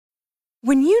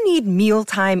When you need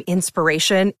mealtime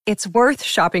inspiration, it's worth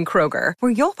shopping Kroger,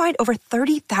 where you'll find over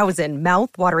 30,000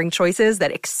 mouth-watering choices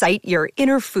that excite your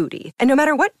inner foodie. And no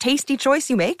matter what tasty choice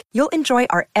you make, you'll enjoy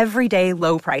our everyday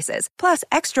low prices, plus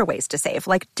extra ways to save,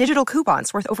 like digital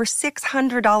coupons worth over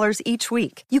 $600 each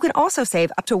week. You can also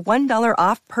save up to $1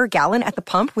 off per gallon at the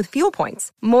pump with fuel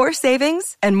points. More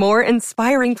savings and more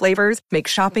inspiring flavors make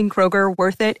shopping Kroger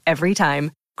worth it every time.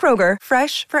 Kroger,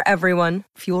 fresh for everyone.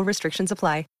 Fuel restrictions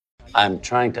apply. I'm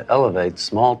trying to elevate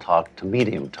small talk to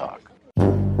medium talk.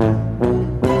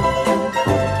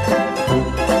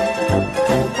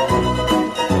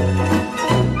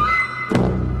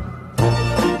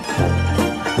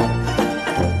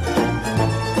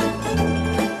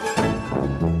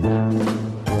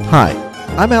 Hi,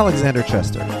 I'm Alexander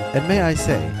Chester, and may I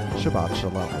say, Shabbat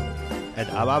Shalom. And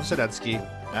I'm Av Sadetsky,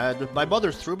 and my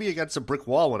mother threw me against a brick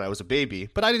wall when I was a baby,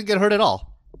 but I didn't get hurt at all.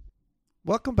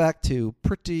 Welcome back to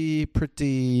pretty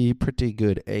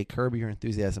good, a Curb Your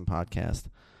Enthusiasm podcast.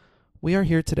 We are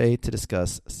here today to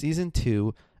discuss Season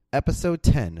 2, Episode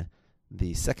 10,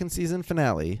 the second season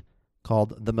finale,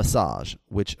 called The Massage,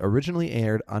 which originally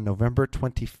aired on November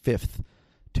 25th,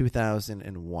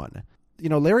 2001. You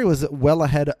know, Larry was well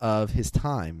ahead of his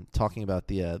time talking about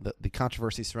the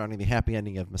controversy surrounding the happy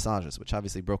ending of Massages, which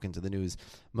obviously broke into the news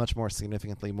much more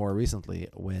significantly more recently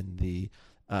when the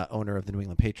owner of the New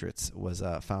England Patriots was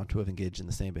found to have engaged in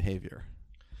the same behavior.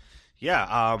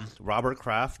 Yeah, Robert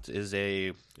Kraft is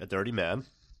a dirty man,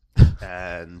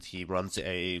 and he runs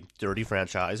a dirty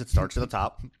franchise. It starts at the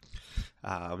top.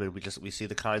 And we see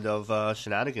the kind of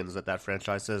shenanigans that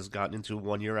franchise has gotten into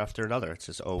one year after another. It's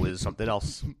just always something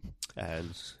else,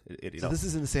 and So this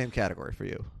is in the same category for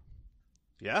you.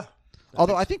 Yeah.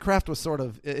 Although I think Kraft was sort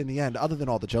of, in the end, other than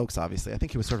all the jokes, obviously, I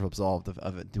think he was sort of absolved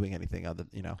of it doing anything other,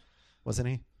 wasn't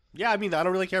he? Yeah, I mean, I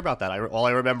don't really care about that. All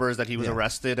I remember is that he was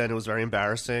arrested, and it was very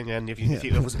embarrassing. And if he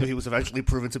was eventually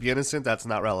proven to be innocent, that's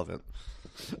not relevant.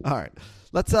 All right,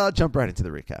 let's jump right into the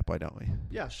recap. Why don't we?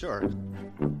 Yeah, sure.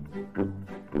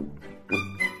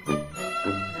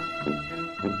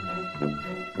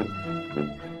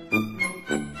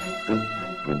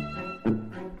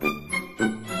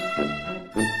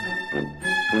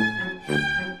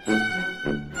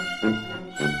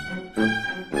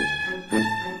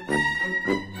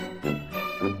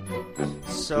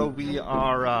 So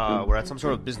we're at some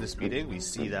sort of business meeting. We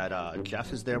see that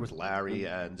Jeff is there with Larry,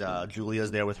 and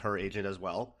Julia's there with her agent as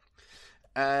well.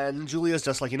 And Julia's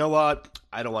just like, you know what?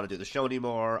 I don't want to do the show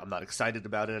anymore. I'm not excited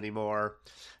about it anymore.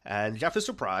 And Jeff is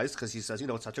surprised because he says,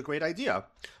 it's such a great idea.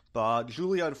 But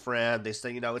Julia and Fran, they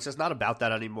say, it's just not about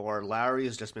that anymore. Larry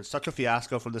has just been such a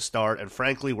fiasco from the start, and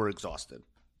frankly, we're exhausted.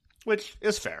 Which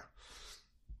is fair.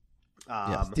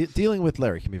 Yes, dealing with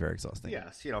Larry can be very exhausting.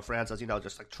 Yes, Fran says,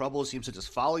 just like trouble seems to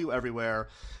just follow you everywhere.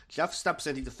 Jeff steps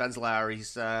in, he defends Larry. He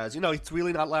says, it's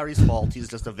really not Larry's fault. He's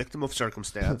just a victim of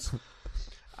circumstance.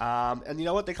 And you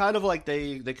know what? They kind of like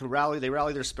they rally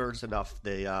their spirits enough.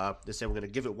 They say we're going to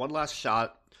give it one last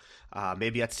shot,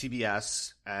 maybe at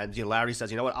CBS. And Larry says,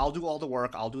 you know what? I'll do all the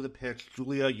work. I'll do the pitch.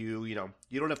 Julia, you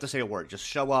don't have to say a word. Just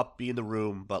show up, be in the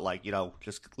room. But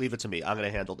just leave it to me. I'm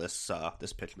going to handle this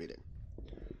pitch meeting.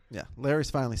 Yeah, Larry's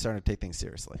finally starting to take things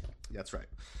seriously. That's right.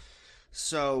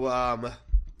 So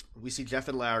we see Jeff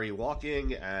and Larry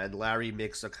walking, and Larry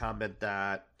makes a comment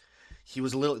that he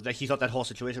thought that whole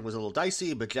situation was a little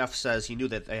dicey, but Jeff says he knew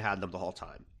that they had them the whole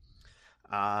time.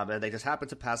 And they just happened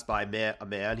to pass by a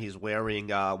man. He's wearing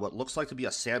what looks like to be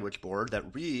a sandwich board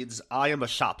that reads, "I am a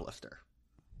shoplifter."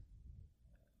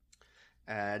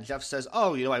 And Jeff says,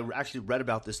 I actually read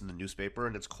about this in the newspaper,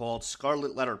 and it's called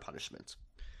Scarlet Letter Punishment.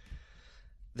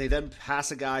 They then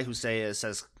pass a guy who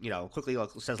says quickly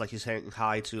he's saying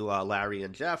hi to Larry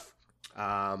and Jeff.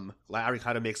 Larry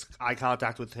kind of makes eye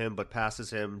contact with him, but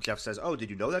passes him. Jeff says, "Oh, did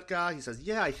you know that guy?" He says,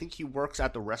 "Yeah, I think he works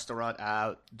at the restaurant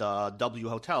at the W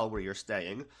Hotel where you're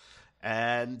staying.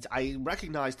 And I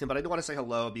recognized him, but I didn't want to say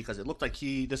hello because it looked like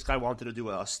this guy wanted to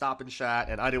do a stop and chat,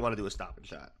 and I didn't want to do a stop and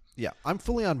chat." Yeah, I'm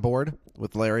fully on board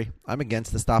with Larry. I'm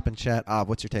against the stop and chat.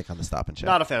 What's your take on the stop and chat?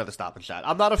 Not a fan of the stop and chat.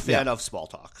 I'm not a fan of small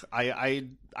talk. I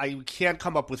can't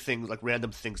come up with things like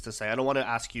random things to say. I don't want to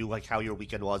ask you how your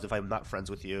weekend was if I'm not friends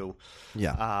with you.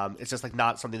 Yeah. It's just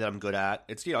not something that I'm good at.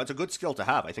 It's it's a good skill to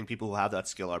have. I think people who have that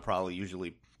skill are probably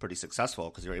usually pretty successful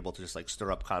because you're able to just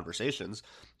stir up conversations.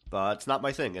 But it's not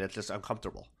my thing, and it's just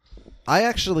uncomfortable.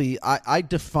 I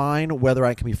define whether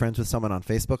I can be friends with someone on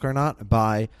Facebook or not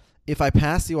by if I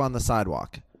pass you on the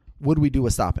sidewalk, would we do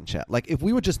a stop and chat? If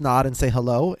we would just nod and say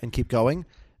hello and keep going,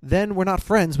 then we're not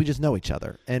friends. We just know each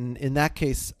other. And in that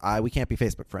case, we can't be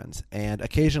Facebook friends. And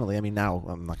occasionally, now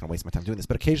I'm not going to waste my time doing this,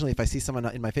 but occasionally if I see someone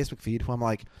in my Facebook feed who I'm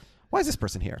like, why is this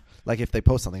person here? Like, if they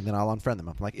post something, then I'll unfriend them.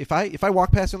 I'm like, if I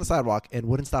walk past you on the sidewalk and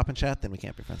wouldn't stop and chat, then we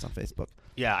can't be friends on Facebook.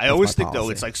 Yeah, I That's always my think, though,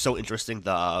 policy. it's like so interesting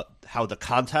how the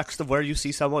context of where you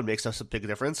see someone makes us a big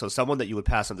difference. So someone that you would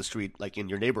pass on the street, like in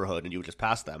your neighborhood, and you would just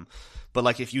pass them. But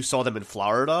like if you saw them in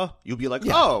Florida, you'd be like,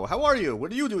 oh, how are you?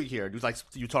 What are you doing here? And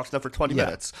you talk to them for 20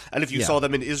 minutes. And if you saw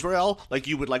them in Israel, like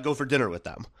you would like go for dinner with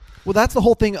them. Well, that's the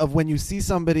whole thing of when you see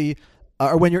somebody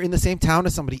or when you're in the same town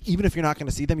as somebody, even if you're not going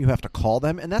to see them, you have to call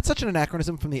them. And that's such an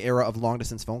anachronism from the era of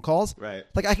long-distance phone calls. Right.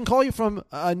 Like, I can call you from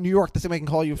New York the same way I can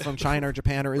call you from China or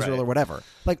Japan or Israel or whatever.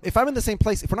 Like, if I'm in the same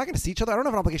place, if we're not going to see each other, I don't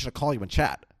have an obligation to call you and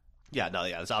chat. Yeah, no,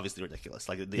 yeah, it's obviously ridiculous.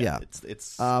 Like,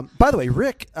 it's. By the way,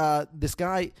 Rick, this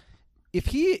guy, if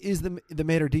he is the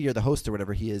maitre d' or the host or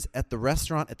whatever he is at the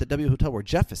restaurant at the W Hotel where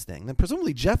Jeff is staying, then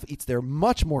presumably Jeff eats there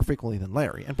much more frequently than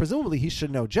Larry, and presumably he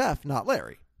should know Jeff, not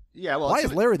Larry. Yeah, well, why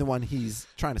is Larry the one he's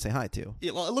trying to say hi to?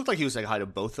 Yeah, well, it looked like he was saying hi to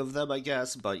both of them, I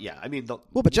guess. But yeah, I mean,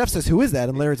 but Jeff says, "Who is that?"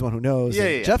 And Larry's the one who knows.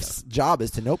 Yeah, Jeff's job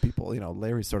is to know people. You know,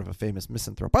 Larry's sort of a famous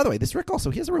misanthrope. By the way, this Rick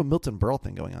also, he has a real Milton Berle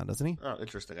thing going on, doesn't he? Oh,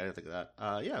 interesting. I didn't think of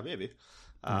that. Yeah, maybe.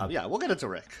 Yeah, we'll get into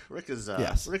Rick. Rick is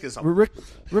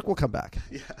Rick will come back.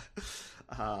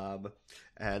 Yeah.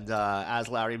 And as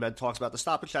Larry Med talks about the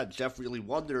Stop and Chat, Jeff really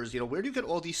wonders, where do you get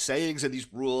all these sayings and these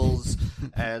rules?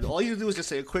 And all you do is just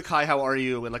say a quick hi, how are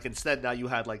you? And like instead now you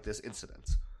had like this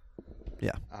incident.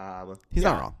 Yeah. He's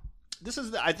not wrong. This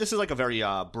is like a very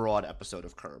broad episode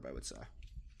of Curb, I would say.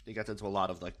 He gets into a lot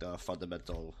of like the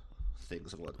fundamental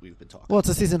things of what we've been talking. Well, it's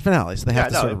a season finale, so they have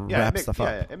to sort of wrap stuff up.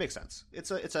 Yeah, it makes sense. It's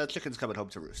a chickens coming home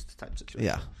to roost type situation.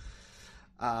 Yeah.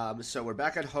 So we're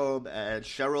back at home, and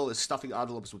Cheryl is stuffing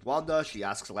envelopes with Wanda. She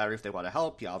asks Larry if they want to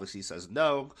help. He obviously says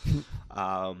no.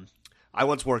 I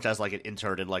once worked as like an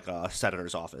intern in like a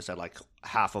senator's office, and like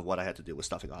half of what I had to do was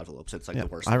stuffing envelopes. It's like the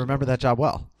worst. I remember that job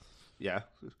well. Yeah,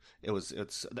 it was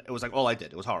like all I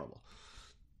did. It was horrible.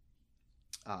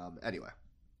 Anyway,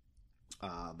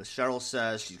 Cheryl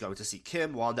says she's going to see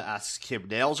Kim. Wanda asks Kim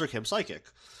nails or Kim psychic.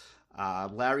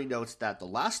 Larry notes that the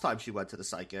last time she went to the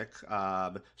psychic,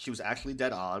 she was actually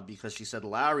dead on because she said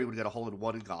Larry would get a hole in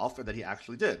one in golf, and that he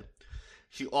actually did.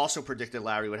 She also predicted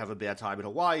Larry would have a bad time in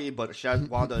Hawaii, but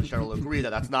Wanda and Cheryl agree that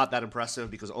that's not that impressive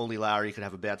because only Larry could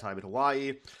have a bad time in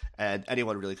Hawaii, and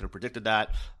anyone really could have predicted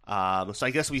that. So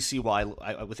I guess we see why.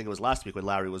 I would think it was last week when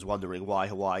Larry was wondering why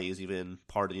Hawaii is even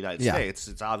part of the United States.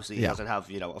 It's obviously he doesn't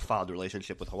have a fond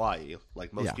relationship with Hawaii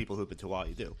like most people who've been to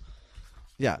Hawaii do.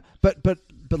 Yeah, but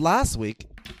last week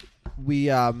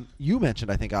you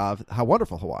mentioned, I think, of how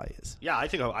wonderful Hawaii is. Yeah, I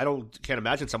can't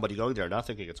imagine somebody going there not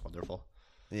thinking it's wonderful.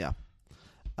 Yeah,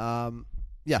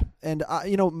 and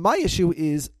my issue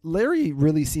is Larry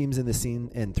really seems in the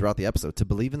scene and throughout the episode to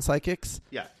believe in psychics.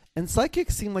 Yeah, and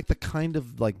psychics seem like the kind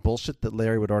of like bullshit that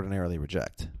Larry would ordinarily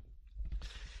reject.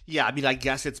 Yeah, I mean, I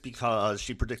guess it's because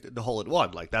she predicted the hole in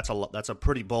one. Like that's a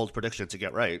pretty bold prediction to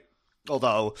get right.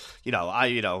 Although,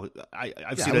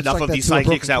 I've seen enough of these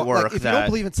psychics at work. Like, if you don't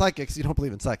believe in psychics, you don't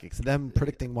believe in psychics. Them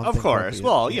predicting one thing. Of course.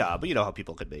 Well, yeah, but you know how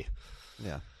people could be.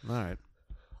 Yeah. All right.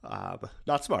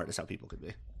 Not smart is how people could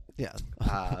be. Yeah.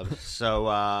 So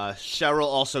Cheryl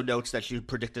also notes that she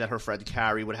predicted that her friend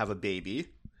Carrie would have a baby,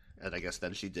 and I guess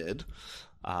then she did.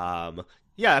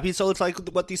 Yeah, I mean, so it's like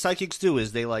what these psychics do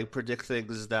is they like predict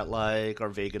things that like are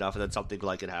vague enough, and then something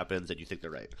like it happens, and you think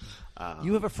they're right.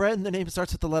 You have a friend. The name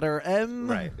starts with the letter M.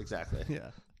 Right. Exactly.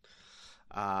 Yeah.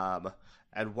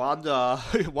 And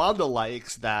Wanda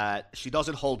likes that she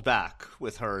doesn't hold back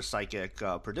with her psychic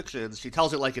predictions. She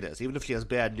tells it like it is. Even if she has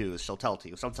bad news, she'll tell it to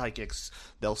you. Some psychics,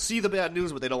 they'll see the bad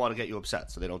news, but they don't want to get you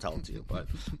upset, so they don't tell it to you. But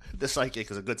this psychic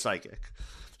is a good psychic.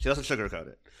 She doesn't sugarcoat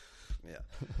it. Yeah.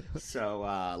 So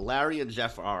Larry and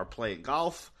Jeff are playing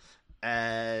golf,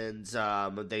 and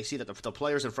they see that the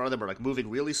players in front of them are like moving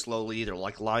really slowly. They're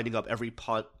like lining up every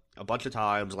putt a bunch of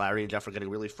times. Larry and Jeff are getting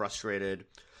really frustrated.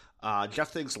 Jeff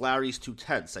thinks Larry's too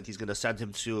tense, and he's going to send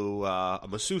him to a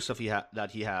masseuse that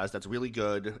he has that's really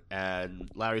good, and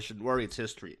Larry shouldn't worry, it's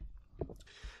his treat.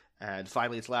 And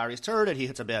finally it's Larry's turn, and he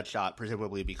hits a bad shot,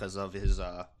 presumably because of his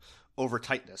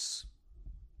over-tightness.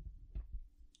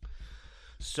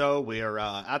 So we're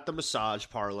at the massage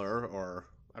parlor, or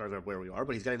I don't know where we are,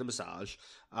 but he's getting the massage.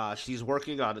 She's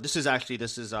working on, this is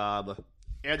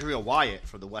Andrea Wyatt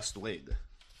from the West Wing.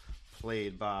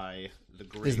 Played by the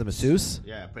great... Is the masseuse?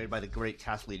 Yeah, played by the great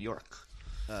Kathleen York.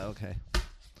 Okay.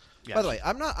 Yeah, by the way,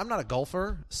 I'm not a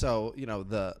golfer, so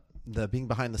the being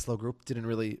behind the slow group didn't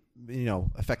really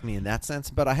affect me in that sense.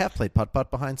 But I have played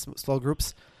putt-putt behind slow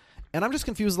groups, and I'm just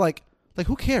confused. Like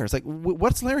who cares? Like,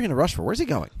 what's Larry in a rush for? Where's he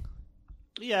going?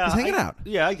 Yeah, he's hanging out.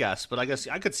 Yeah, I guess, but I guess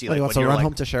I could see Like, he like wants when to you're run like,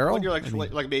 home to Cheryl? when you're like, I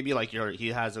mean- like maybe like he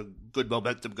has a good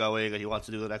momentum going and he wants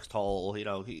to do the next hole. You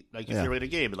know, if you're in a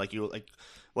game and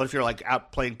what if you're like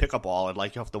out playing pickup ball and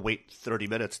like you have to wait 30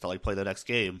 minutes to like play the next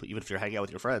game? Even if you're hanging out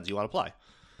with your friends, you want to play.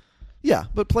 Yeah,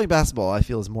 but playing basketball, I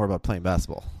feel, is more about playing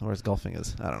basketball, whereas golfing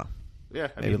is, I don't know. Yeah,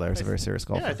 Maybe Larry's a very serious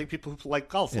golfer. Yeah, I think people who like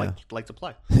golf like to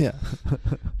play. Yeah.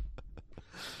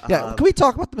 Yeah, can we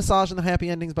talk about the massage and the happy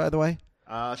endings, by the way?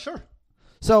 Sure.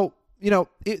 So,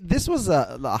 this was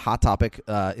a hot topic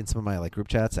in some of my like group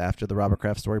chats after the Robert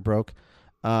Kraft story broke.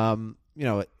 And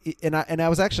I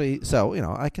was actually,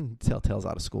 I can tell tales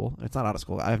out of school. It's not out of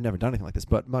school. I've never done anything like this,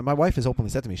 but my wife has openly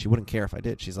said to me she wouldn't care if I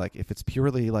did. She's like, if it's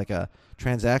purely like a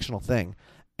transactional thing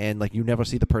and like you never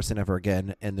see the person ever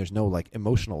again and there's no like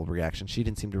emotional reaction, she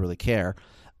didn't seem to really care.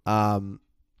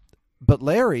 But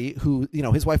Larry, who,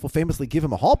 his wife will famously give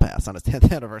him a hall pass on his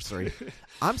 10th anniversary,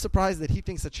 I'm surprised that he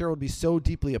thinks that Cheryl would be so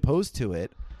deeply opposed to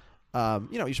it.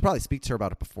 You should probably speak to her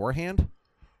about it beforehand.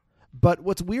 But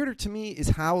what's weirder to me is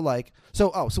how,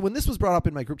 so when this was brought up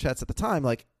in my group chats at the time,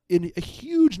 like, in a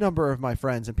huge number of my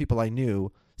friends and people I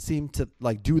knew seemed to,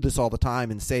 like, do this all the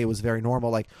time and say it was very normal.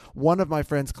 Like, one of my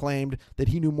friends claimed that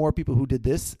he knew more people who did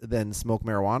this than smoke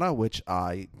marijuana, which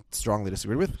I strongly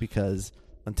disagree with because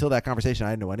until that conversation, I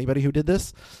didn't know anybody who did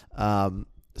this.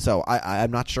 So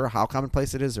I'm not sure how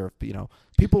commonplace it is, or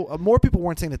if more people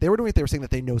weren't saying that they were doing it. They were saying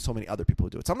that they know so many other people who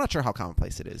do it. So I'm not sure how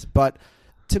commonplace it is. But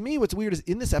to me, what's weird is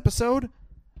in this episode,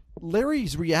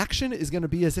 Larry's reaction is going to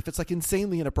be as if it's like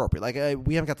insanely inappropriate. Like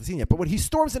we haven't got the scene yet, but when he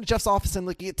storms into Jeff's office and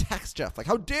like he attacks Jeff, like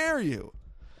how dare you?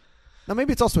 Now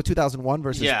maybe it's also a 2001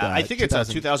 versus I think it's a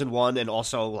 2001 and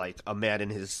also like a man in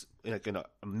his a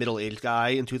middle-aged guy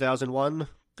in 2001.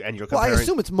 And you're comparing... Well, I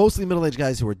assume it's mostly middle-aged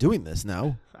guys who are doing this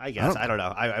now. I guess. I don't know.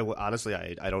 I honestly,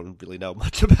 I don't really know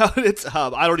much about it.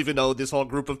 I don't even know this whole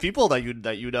group of people that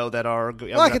you know that are...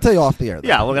 Well, I can tell you off the air.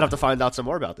 Yeah, we're going to have to find out some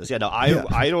more about this. Yeah, no,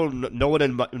 I don't... No one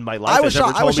in my life has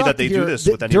ever told me that they do this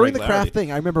with any during regularity. The Kraft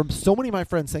thing, I remember so many of my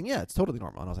friends saying, yeah, it's totally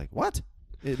normal. And I was like, what?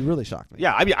 It really shocked me.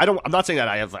 Yeah, I mean, I'm not saying that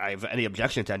I have any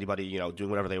objection to anybody, doing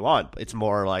whatever they want. It's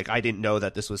more like I didn't know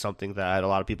that this was something that a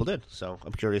lot of people did. So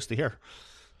I'm curious to hear.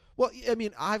 Well, I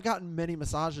mean, I've gotten many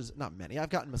massages. Not many. I've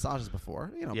gotten massages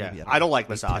before. Yeah, maybe I don't like 8,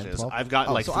 massages. 10, I've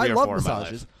gotten like 3 I or love 4 massages, in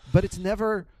my life. but it's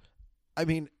never. I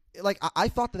mean, like I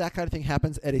thought that kind of thing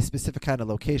happens at a specific kind of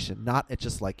location, not at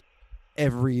just like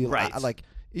every right. Like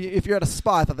if you're at a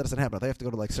spa, I thought that doesn't happen. They have to go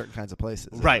to like certain kinds of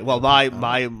places. Right. Well,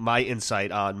 my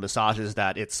insight on massages is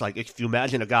that it's like if you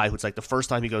imagine a guy who's like the first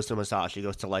time he goes to a massage, he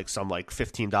goes to like some like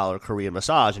 $15 Korean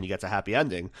massage and he gets a happy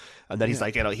ending, and then he's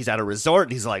like he's at a resort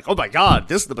and he's like, oh my god,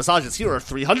 the massages here are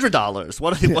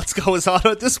 $300. What's going on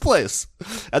at this place?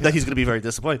 And then he's going to be very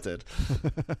disappointed.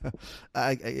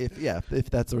 If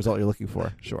that's the result you're looking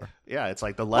for, sure. Yeah, it's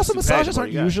like the less. Also, massages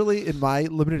aren't usually, in my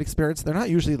limited experience, they're not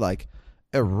usually like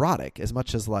erotic as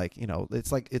much as like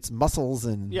it's muscles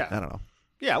and I don't know.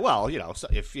 Yeah, well, so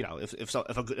if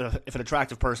an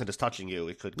attractive person is touching you,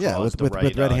 it could cause with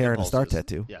red hair and a star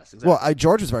tattoo. Yes, exactly. Well,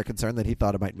 George was very concerned that he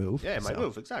thought it might move. Yeah, it might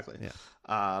move, exactly.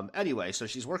 Yeah. Anyway, so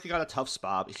she's working on a tough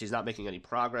spot. She's not making any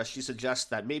progress. She suggests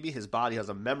that maybe his body has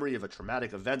a memory of a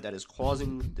traumatic event that is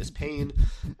causing this pain.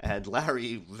 And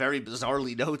Larry very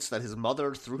bizarrely notes that his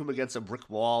mother threw him against a brick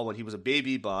wall when he was a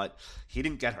baby, but he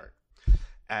didn't get hurt.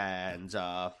 And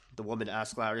the woman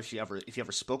asked Larry if he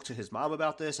ever spoke to his mom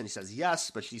about this, and he says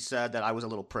yes, but she said that I was a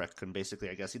little prick, and basically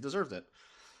I guess he deserved it.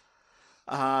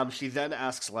 She then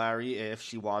asks Larry if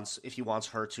he wants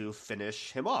her to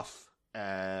finish him off,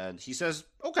 and he says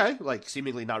okay, like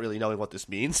seemingly not really knowing what this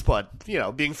means, but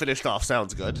being finished off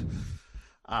sounds good.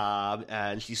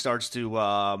 And she starts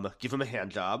to give him a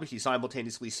hand job. He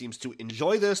simultaneously seems to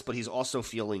enjoy this, but he's also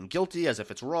feeling guilty as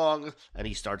if it's wrong. And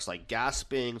he starts like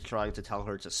gasping, trying to tell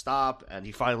her to stop. And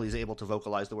he finally is able to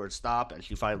vocalize the word stop. And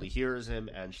she finally hears him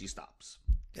and she stops.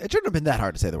 It shouldn't have been that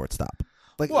hard to say the word stop.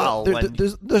 Like, well,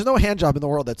 there's no hand job in the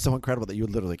world that's so incredible that you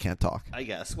literally can't talk. I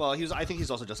guess. Well, I think he's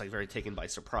also just like very taken by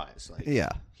surprise. Like, yeah,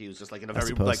 he was just like in a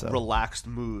very like relaxed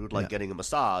mood, like getting a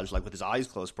massage, like with his eyes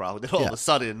closed, probably. Then all of a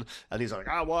sudden, and he's like,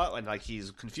 what? And like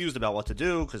he's confused about what to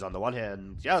do because on the one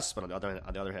hand, yes, but on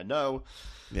the other hand, no.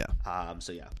 Yeah.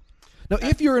 So yeah. Now,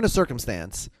 if you're in a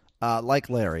circumstance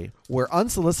like Larry, where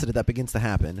unsolicited that begins to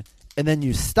happen, and then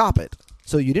you stop it.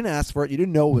 So you didn't ask for it. You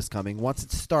didn't know it was coming. Once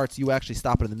it starts, you actually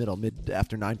stop it in the middle,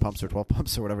 after 9 pumps or 12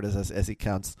 pumps or whatever it is as he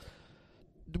counts.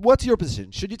 What's your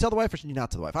position? Should you tell the wife or should you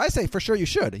not tell the wife? I say for sure you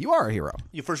should. You are a hero.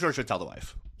 You for sure should tell the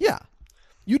wife. Yeah.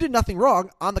 You did nothing wrong.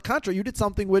 On the contrary, you did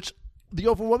something which the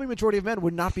overwhelming majority of men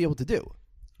would not be able to do,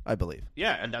 I believe.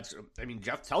 Yeah, and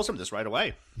Jeff tells him this right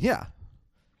away. Yeah.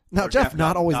 Now, Or Jeff,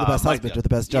 not always the best Mike husband did. or the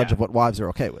best judge Yeah. of what wives are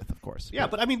okay with, of course. Yeah,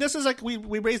 but I mean, this is like we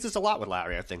raised this a lot with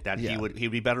Larry. I think that Yeah.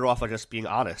 he'd be better off by just being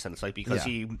honest, and it's like because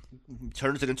Yeah. he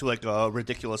turns it into like a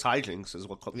ridiculous hijinks is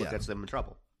what Yeah. gets them in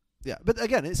trouble. Yeah, but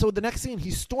again, so the next scene,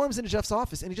 he storms into Jeff's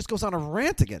office and he just goes on a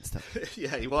rant against him.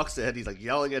 Yeah, he walks in, he's like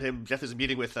yelling at him. Jeff is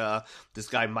meeting with this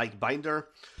guy Mike Binder.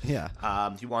 Yeah.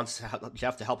 He wants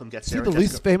Jeff to help him get Is he Sarah the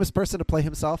Jessica. least famous person to play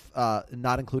himself,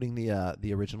 not including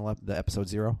the original, the episode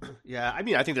 0? Yeah, I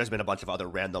mean, I think there's been a bunch of other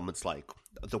random. It's like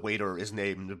the waiter is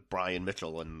named Brian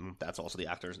Mitchell, and that's also the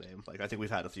actor's name. Like I think we've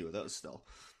had a few of those still.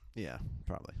 Yeah,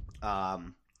 probably.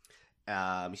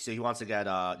 So he wants to get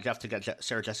Jeff to get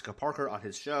Sarah Jessica Parker on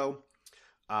his show.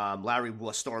 Larry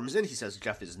storms in. He says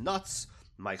Jeff is nuts.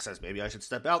 Mike says maybe I should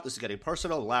step out. This is getting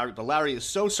personal. But Larry is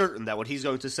so certain that what he's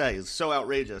going to say is so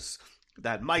outrageous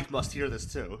that Mike must hear this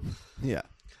too. Yeah.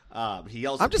 He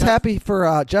yells. I'm at just Jeff. happy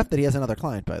for Jeff that he has another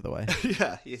client, by the way.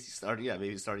 Yeah, he's starting. Yeah,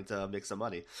 maybe he's starting to make some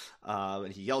money.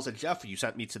 And he yells at Jeff, "You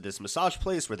sent me to this massage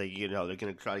place where they're going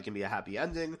to try to give me a happy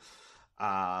ending."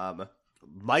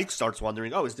 Mike starts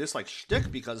wondering, "Oh, is this like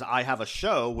shtick? Because I have a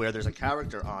show where there's a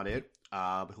character on it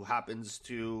who happens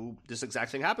to this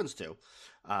exact thing happens to."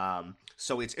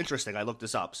 So it's interesting. I looked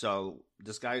this up. So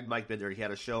this guy Mike Binder, he had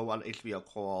a show on HBO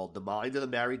called "The Mind of the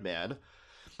Married Man."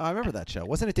 Oh, I remember that show.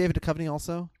 Wasn't it David Duchovny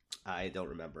also? I don't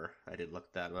remember. I didn't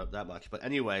look that much. But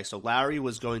anyway, so Larry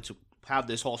was going to have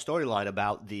this whole storyline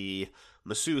about the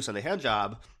masseuse and the hand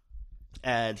job,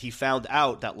 and he found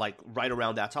out that like right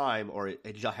around that time, or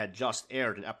it had just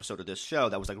aired an episode of this show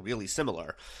that was like really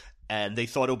similar, and they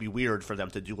thought it would be weird for them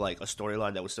to do like a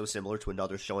storyline that was so similar to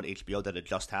another show on HBO that had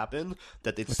just happened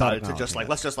that they decided to just like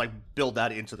let's just like build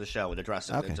that into the show and address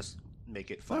it and just make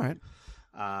it fun.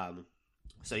 All right.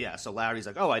 So Larry's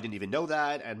like, oh, I didn't even know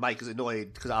that, and Mike is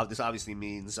annoyed because this obviously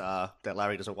means that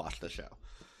Larry doesn't watch the show.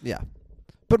 Yeah.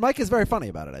 But Mike is very funny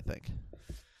about it, I think.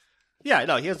 Yeah,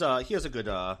 no, he has a good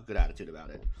attitude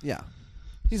about it. Yeah.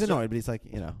 He's annoyed, but he's like,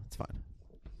 it's fine.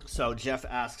 So Jeff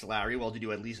asks Larry, well, did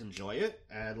you at least enjoy it?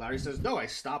 And Larry says, no, I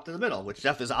stopped in the middle, which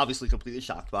Jeff is obviously completely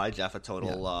shocked by. Jeff, a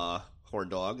total horn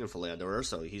dog and philanderer,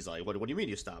 so he's like, what do you mean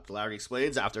you stopped? Larry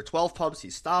explains, after 12 pumps, he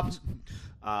stopped.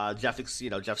 Jeff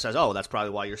says, oh, that's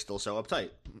probably why you're still so uptight.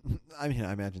 I mean,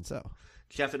 I imagine so.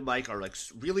 Jeff and Mike are like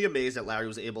really amazed that Larry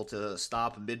was able to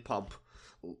stop mid-pump.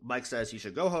 Mike says he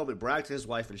should go home and brag to his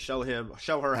wife and show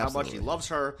her how much he loves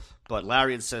her, but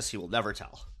Larry insists he will never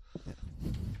tell. Yeah.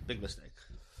 Big mistake.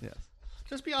 Yeah.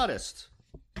 Just be honest.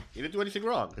 You didn't do anything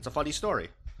wrong. It's a funny story.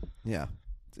 Yeah.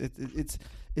 It's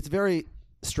very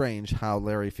strange how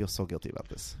Larry feels so guilty about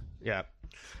this. Yeah.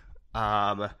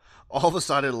 All of a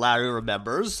sudden, Larry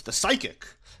remembers the psychic,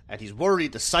 and he's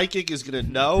worried the psychic is going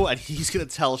to know, and he's going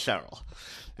to tell Cheryl.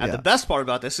 And the best part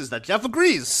about this is that Jeff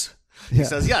agrees. He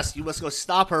says, yes, you must go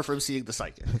stop her from seeing the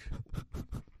psychic.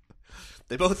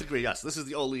 They both agree, yes, this is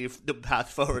the only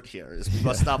path forward here, is we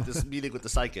must stop this meeting with the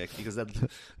psychic, because then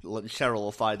Cheryl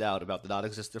will find out about the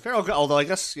non-existent affair. Although I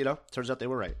guess, turns out they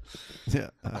were right.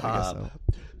 Yeah, I guess so.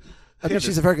 I think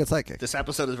she's a very good psychic. This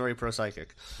episode is very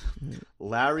pro-psychic.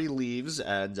 Larry leaves,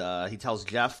 and he tells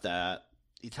Jeff that...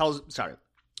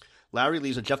 Larry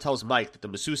leaves, and Jeff tells Mike that the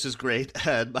masseuse is great,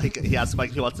 and he asks Mike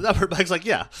if he wants the number. Mike's like,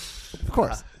 yeah. Of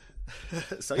course.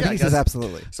 So he says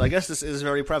absolutely. So I guess this is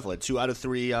very prevalent. 2 out of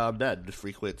 3 men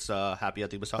frequent happy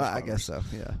ending massage parlors. I guess so,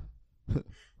 yeah.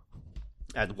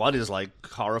 And one is like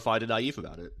horrified and naive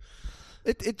about it.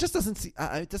 It just doesn't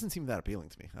seem that appealing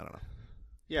to me. I don't know.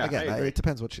 Yeah, again, it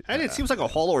depends what. And it seems like a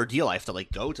whole ordeal. I have to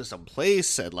like go to some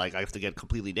place and like I have to get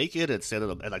completely naked and stand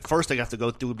and like first I have to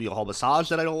go through a whole massage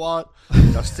that I don't want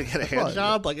just to get a hand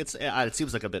job. Like it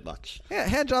seems like a bit much. Yeah,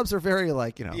 hand jobs are very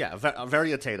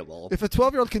very attainable. If a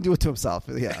 12-year-old can do it to himself,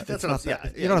 yeah, that's not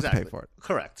that. You don't have to pay for it.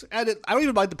 Correct. And I don't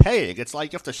even mind the paying. It's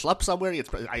like you have to schlep somewhere.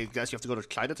 I guess you have to go to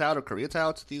Chinatown or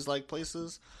Koreatown to these like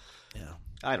places. Yeah,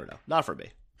 I don't know. Not for me.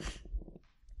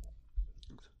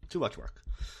 Too much work.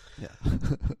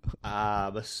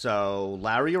 Yeah. So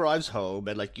Larry arrives home,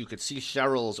 and like you could see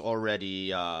Cheryl's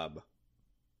already.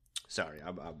 Sorry,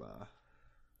 I'm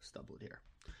stumbling here.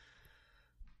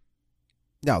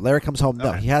 No, Larry comes home.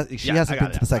 No, Okay. she hasn't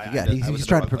been to the psychic yet. He's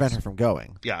trying to prevent her from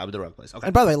going. Yeah, I'm in the wrong place. Okay.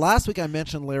 And by the way, last week I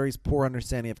mentioned Larry's poor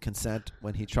understanding of consent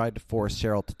when he tried to force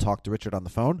Cheryl to talk to Richard on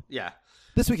the phone. Yeah.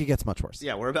 This week it gets much worse.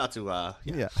 Yeah, we're about to. Much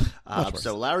worse.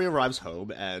 So Larry arrives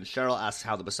home, and Cheryl asks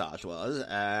how the massage was,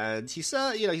 and he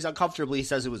said, he's uncomfortable. He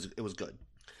says it was good.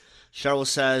 Cheryl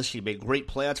says she made great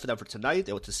plans for them for tonight.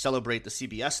 They went to celebrate the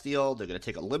CBS deal. They're going to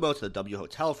take a limo to the W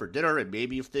Hotel for dinner, and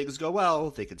maybe if things go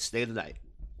well, they can stay the night.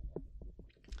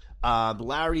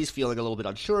 Larry's feeling a little bit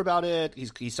unsure about it.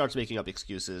 He starts making up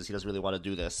excuses. He doesn't really want to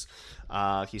do this.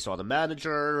 He saw the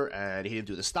manager, and he didn't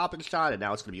do the stop and shot, and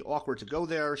now it's going to be awkward to go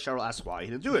there. Cheryl asks why he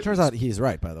didn't do it. Turns out he's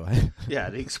right, by the way. Yeah,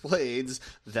 and he explains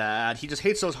that he just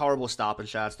hates those horrible stop and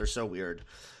shots. They're so weird.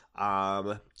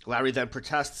 Larry then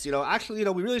protests, actually,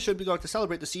 we really shouldn't be going to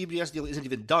celebrate. The CBS deal isn't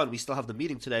even done. We still have the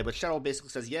meeting today. But Cheryl basically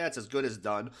says, yeah, it's as good as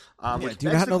done. Do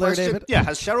you not know Larry David? Yeah,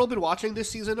 has Cheryl been watching this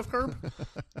season of Curb?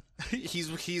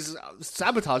 He's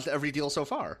sabotaged every deal so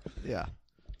far. Yeah.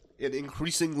 In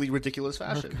increasingly ridiculous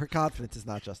fashion. Her confidence is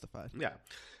not justified. Yeah.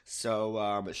 So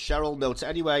Cheryl notes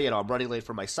anyway, I'm running late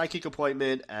for my psychic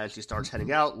appointment, and she starts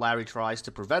heading out. Larry tries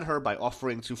to prevent her by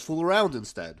offering to fool around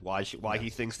instead. Why he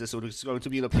thinks this is going to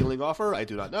be an appealing offer, I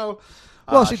do not know.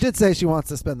 Well, she did say she wants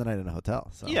to spend the night in a hotel.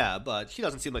 So. Yeah, but she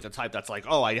doesn't seem like the type that's like,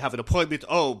 oh, I have an appointment.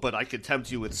 Oh, but I could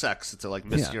tempt you with sex to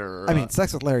miss your. I mean,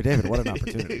 sex with Larry David. What an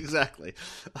opportunity! Exactly.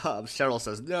 Cheryl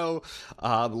says no.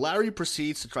 Larry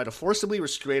proceeds to try to forcibly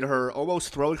restrain her,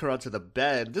 almost throwing her onto the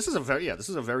bed. This is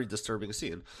a very disturbing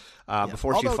scene.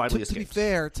 Before she finally escapes. To be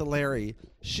fair to Larry,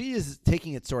 she is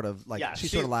taking it sort of like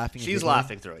she's sort of laughing. She's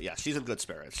laughing through it. Yeah, she's in good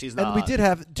spirits. She's not. And we did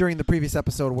have during the previous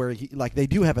episode where they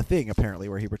do have a thing apparently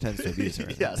where he pretends to abuse her.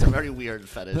 Yeah, it's a very weird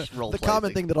fetish role. The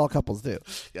common thing that all couples do.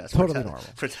 Yes, totally normal.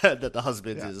 Pretend that the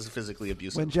husband is physically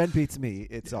abusive. When Jen beats me,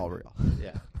 it's all real.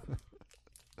 Yeah.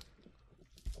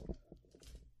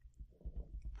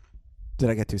 Did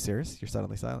I get too serious? You're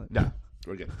suddenly silent. No,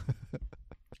 we're good.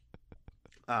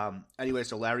 Anyway,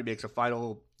 so Larry makes a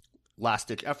final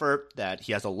last-ditch effort that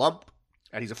he has a lump,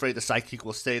 and he's afraid the psychic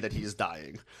will say that he is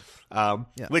dying.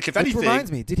 Which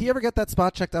reminds me, did he ever get that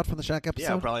spot checked out from the Shaq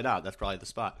episode? Yeah, probably not. That's probably the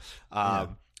spot. So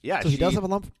he does have a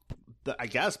lump? I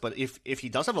guess, but if he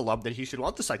does have a lump, then he should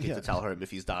want the psychic to tell him if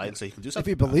he's dying so he can do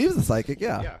something. If he believes the psychic,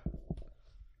 yeah.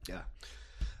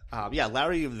 Yeah.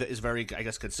 Larry is very, I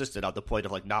guess, consistent on the point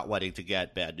of not wanting to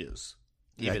get bad news,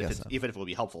 even if it would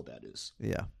be helpful bad news.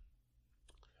 Yeah.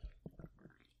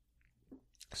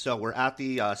 So we're at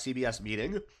the CBS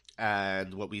meeting,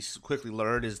 and what we quickly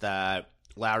learn is that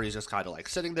Larry's just kind of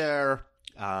sitting there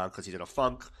because he's in a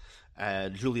funk,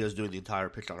 and Julia's doing the entire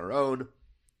pitch on her own.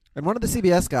 And one of the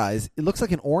CBS guys, it looks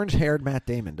like an orange-haired Matt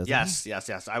Damon, doesn't he?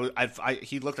 Yes.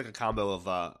 He looked like a combo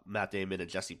of Matt Damon and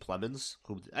Jesse Plemons.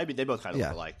 They both kind of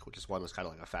look alike, which is one was kind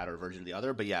of like a fatter version of the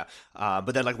other. But yeah,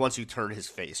 but then once you turn his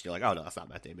face, you're like, oh no, that's not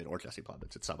Matt Damon or Jesse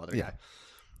Plemons. It's some other guy.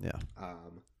 Yeah.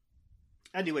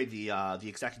 Anyway, the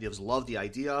executives love the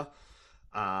idea,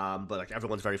 but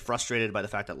everyone's very frustrated by the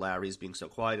fact that Larry's being so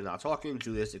quiet and not talking.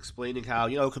 Julia's explaining how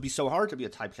it could be so hard to be a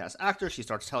typecast actor. She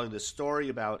starts telling this story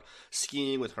about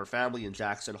skiing with her family in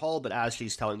Jackson Hole, but as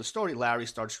she's telling the story, Larry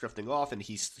starts drifting off, and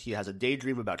he has a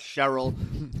daydream about Cheryl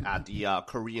at the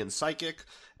Korean psychic,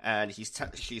 and she's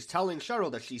telling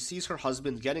Cheryl that she sees her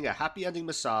husband getting a happy ending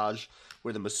massage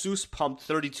where the masseuse pumped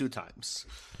 32 times.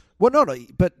 Well, no,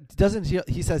 but doesn't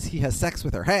he says he has sex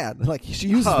with her hand? She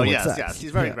uses the word sex. Oh, yes, he's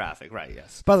very graphic, right,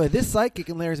 yes. By the way, this psychic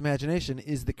in Larry's imagination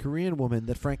is the Korean woman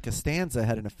that Frank Costanza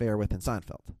had an affair with in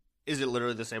Seinfeld. Is it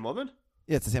literally the same woman?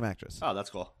 Yeah, it's the same actress. Oh,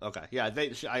 that's cool. Okay, yeah,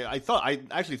 I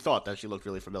actually thought that she looked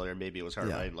really familiar. Maybe it was her,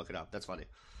 but I didn't look it up. That's funny.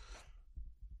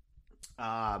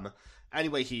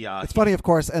 Anyway, it's funny, of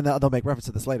course, and they'll make reference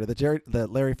to this later. That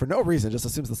Larry, for no reason, just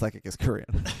assumes the psychic is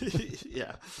Korean.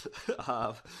 Yeah.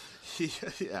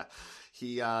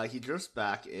 He drifts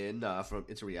back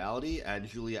into reality, and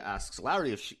Julia asks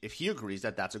Larry if he agrees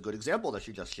that that's a good example that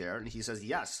she just shared, and he says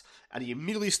yes. And he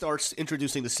immediately starts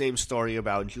introducing the same story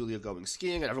about Julia going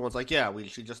skiing, and everyone's like, yeah,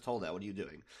 she just told that. What are you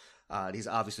doing? And he's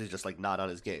obviously just not on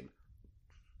his game.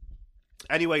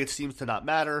 Anyway, it seems to not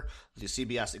matter. The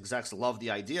CBS execs love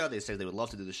the idea. They say they would love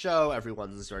to do the show.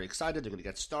 Everyone's very excited. They're going to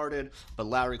get started. But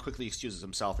Larry quickly excuses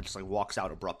himself and just walks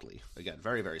out abruptly. Again,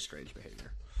 very, very strange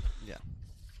behavior. Yeah.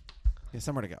 He has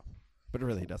somewhere to go. But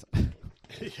really, he doesn't.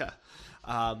 Yeah.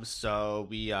 So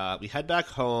we head back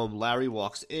home. Larry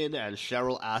walks in, and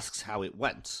Cheryl asks how it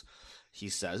went. He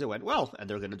says it went well, and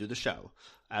they're going to do the show.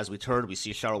 As we turn, we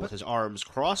see Cheryl with his arms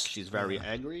crossed. She's very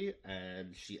angry,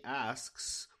 and she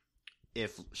asks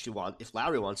if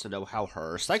Larry wants to know how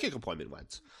her psychic appointment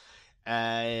went.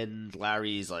 And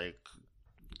Larry's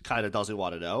kind of doesn't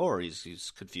want to know, or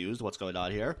he's confused what's going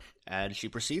on here. And she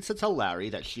proceeds to tell Larry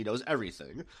that she knows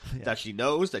everything, that she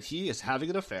knows that he is having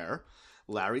an affair.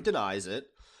 Larry denies it,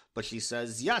 but she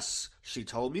says, yes, she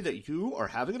told me that you are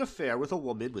having an affair with a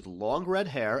woman with long red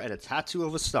hair and a tattoo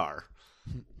of a star.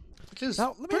 Which is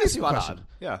pretty spot on.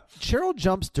 Yeah. Cheryl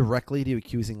jumps directly to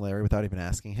accusing Larry without even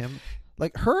asking him.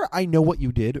 Her I know what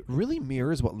you did really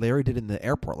mirrors what Larry did in the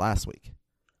airport last week.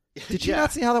 Did she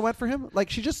not see how that went for him? Like,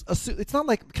 she just it's not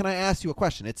like, can I ask you a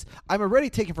question? It's, I'm already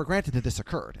taking for granted that this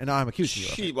occurred, and now I'm accusing you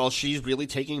of it. Well, she's really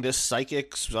taking this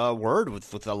psychic's word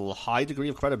with a high degree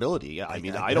of credibility. Yeah, I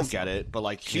mean, I don't get it, but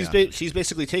like she's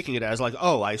basically taking it as like,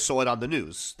 oh, I saw it on the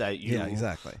news that you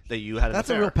exactly that you had. That's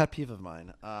a real pet peeve of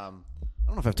mine. I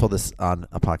don't know if I've told this on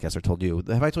a podcast or told you.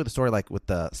 Have I told the story like with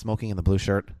the smoking in the blue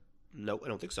shirt? No, I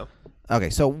don't think so. Okay,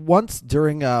 so once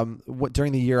during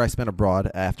the year I spent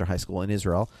abroad after high school in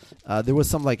Israel, there was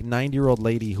some like 90-year-old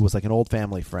lady who was like an old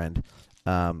family friend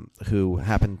who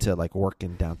happened to like work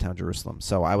in downtown Jerusalem.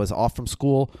 So I was off from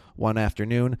school one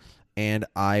afternoon, and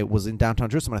I was in downtown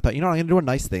Jerusalem. And I thought, I'm going to do a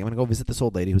nice thing. I'm going to go visit this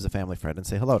old lady who's a family friend and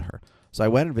say hello to her. So I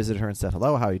went and visited her and said,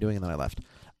 hello, how are you doing? And then I left.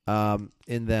 And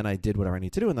then I did whatever I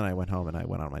need to do, and then I went home and I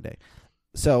went on my day.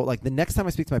 So like the next time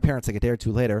I speak to my parents, like a day or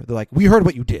two later, they're like, we heard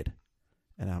what you did.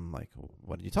 And I'm like,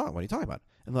 what are you talking about?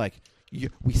 And they're like,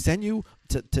 we send you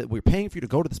we're paying for you to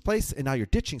go to this place, and now you're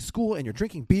ditching school, and you're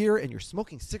drinking beer, and you're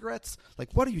smoking cigarettes.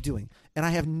 Like, what are you doing? And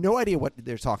I have no idea what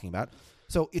they're talking about.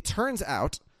 So it turns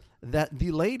out that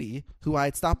the lady who I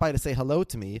had stopped by to say hello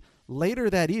to me later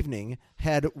that evening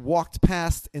had walked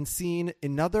past and seen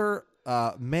another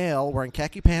male wearing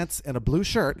khaki pants and a blue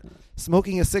shirt,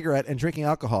 smoking a cigarette and drinking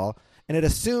alcohol, and it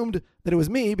assumed that it was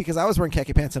me because I was wearing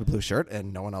khaki pants and a blue shirt,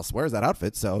 and no one else wears that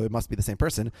outfit, so it must be the same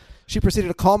person. She proceeded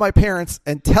to call my parents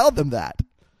and tell them that.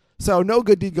 So no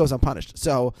good deed goes unpunished.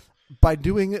 So by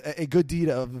doing a good deed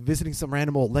of visiting some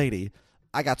random old lady,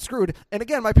 I got screwed. And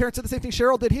again, my parents did the same thing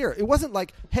Cheryl did here. It wasn't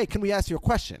like, hey, can we ask you a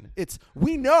question? It's,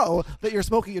 we know that you're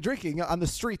smoking and drinking on the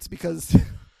streets because...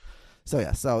 So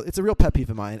it's a real pet peeve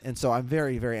of mine, and so I'm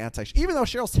very, very anti. Even though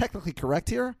Cheryl's technically correct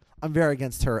here, I'm very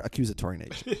against her accusatory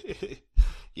nature.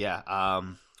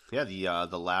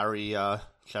 The Larry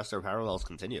Chester parallels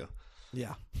continue.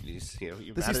 Yeah, this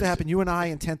used to happen. You and I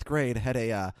in 10th grade had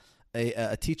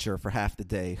a teacher for half the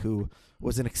day who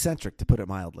was an eccentric, to put it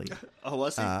mildly. Oh,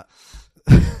 was he?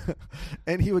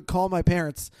 And he would call my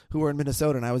parents, who were in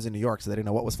Minnesota, and I was in New York, so they didn't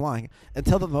know what was flying, and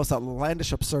tell them the most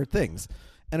outlandish, absurd things.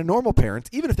 And a normal parent,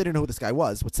 even if they didn't know who this guy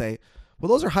was, would say, well,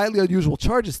 those are highly unusual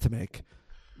charges to make.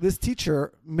 This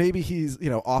teacher, maybe he's,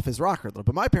 off his rocker a little.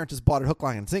 But my parents just bought it hook,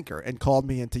 line, and sinker and called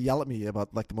me in to yell at me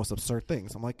about, like, the most absurd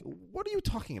things. I'm like, what are you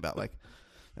talking about? Like,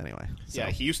 anyway. So. Yeah,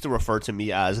 he used to refer to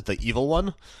me as the evil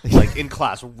one, like, in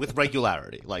class with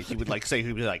regularity. Like, he would, like, say,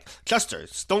 he'd be like, Chester,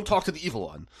 don't talk to the evil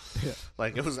one. Yeah.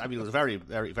 Like, it was very,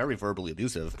 very, very verbally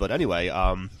abusive. But anyway,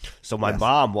 so my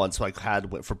mom once, like,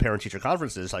 had, for parent-teacher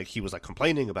conferences, like, he was, like,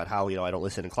 complaining about how, I don't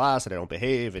listen in class and I don't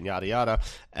behave and yada, yada.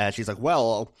 And she's like,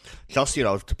 well, just,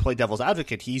 to play devil's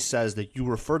advocate, he says that you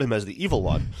referred him as the evil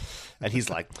one. And he's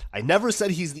like, I never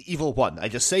said he's the evil one. I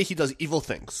just say he does evil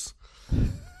things.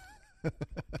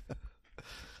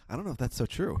 I don't know if that's so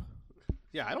true.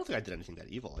 Yeah, I don't think I did anything that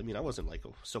evil. I mean, I wasn't like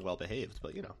so well behaved,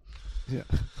 but Yeah.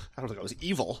 I don't think I was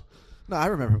evil. No, I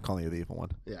remember him calling you the evil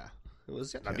one. Yeah, it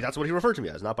was. I mean, that's what he referred to me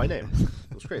as, not by name.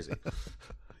 It was crazy.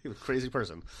 He was a crazy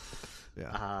person.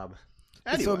 Yeah.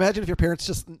 Anyway. So imagine if your parents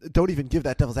just don't even give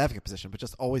that devil's advocate position, but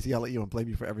just always yell at you and blame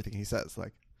you for everything he says.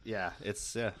 Like. Yeah,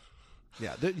 it's.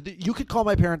 Yeah, you could call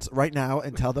my parents right now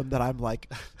and tell them that I'm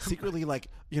like secretly like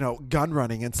gun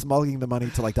running and smuggling the money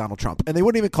to like Donald Trump, and they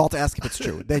wouldn't even call to ask if it's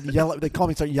true. They call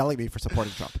me and start yelling at me for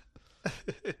supporting Trump.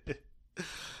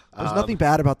 There's nothing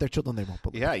bad about their children; they won't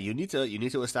believe. Yeah, you need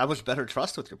to establish better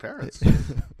trust with your parents.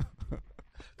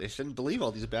 They shouldn't believe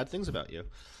all these bad things about you.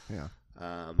 Yeah.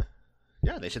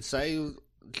 They should say,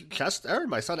 Chester,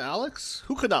 my son Alex,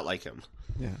 who could not like him?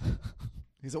 Yeah.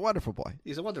 He's a wonderful boy.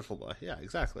 He's a wonderful boy. Yeah,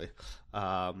 exactly.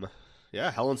 Helen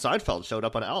Seinfeld showed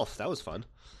up on Alf. That was fun.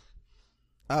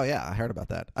 Oh, yeah. I heard about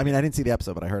that. I mean, I didn't see the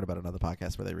episode, but I heard about another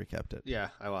podcast where they recapped it. Yeah,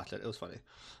 I watched it. It was funny.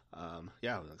 I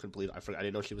couldn't believe it. I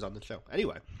didn't know she was on the show.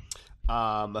 Anyway,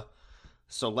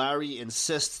 so Larry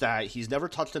insists that he's never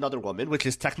touched another woman, which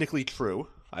is technically true.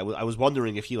 I was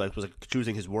wondering if he was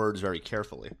choosing his words very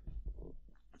carefully.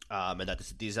 And that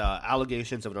these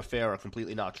allegations of an affair are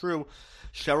completely not true.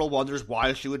 Cheryl wonders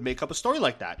why she would make up a story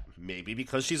like that. Maybe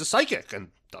because she's a psychic, and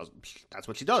that's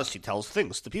what she does. She tells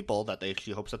things to people that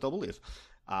she hopes that they'll believe.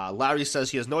 Larry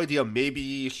says he has no idea.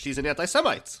 Maybe she's an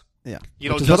anti-Semite. Yeah,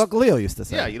 which is what Uncle Leo used to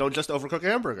say. Yeah, you don't just overcook a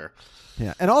hamburger.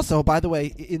 Yeah, and also, by the way,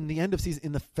 in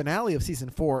the finale of season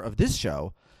 4 of this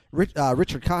show,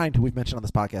 Richard Kind, who we've mentioned on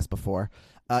this podcast before,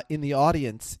 in the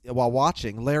audience while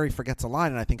watching, Larry forgets a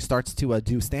line and I think starts to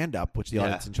do stand-up, which the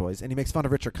audience enjoys, and he makes fun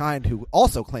of Richard Kind, who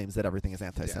also claims that everything is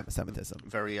anti-Semitism.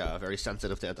 Very, very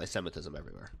sensitive to anti-Semitism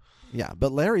everywhere. Yeah,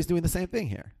 but Larry's doing the same thing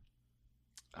here.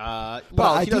 But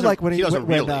Well, I he do doesn't- like when he doesn't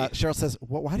really. Cheryl says,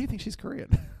 "Well, why do you think she's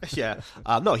Korean?" Yeah.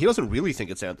 No, he doesn't really think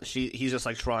it's he's just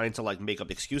like trying to like make up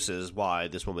excuses why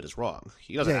this woman is wrong.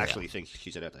 He doesn't actually think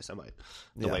she's an anti-Semite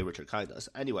the way Richard Kind does.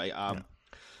 Anyway,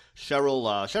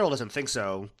 Cheryl doesn't think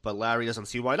so, but Larry doesn't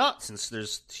see why not, since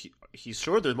he's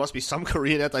sure there must be some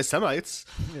Korean anti-Semites.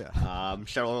 Yeah.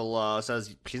 Cheryl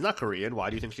says she's not Korean. Why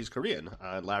do you think she's Korean?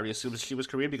 Larry assumes she was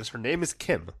Korean because her name is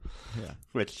Kim,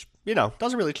 which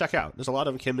doesn't really check out. There's a lot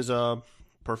of Kim is a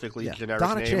perfectly generic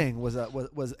Donna name. Chang was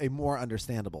a more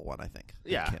understandable one, I think.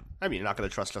 than Yeah, Kim. I mean, you're not going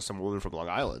to trust just some woman from Long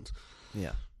Island.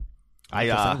 Yeah. I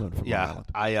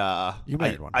You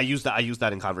married one. I use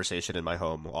that in conversation in my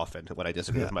home often when I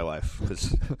disagree with my wife,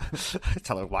 because I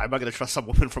tell her, why am I going to trust some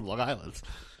woman from Long Island?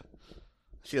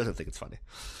 She doesn't think it's funny.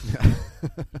 Yeah.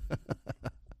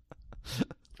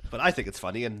 But I think it's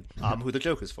funny, and I'm who the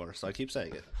joke is for, so I keep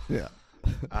saying it. Yeah.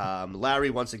 Larry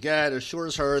once again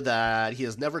assures her that he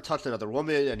has never touched another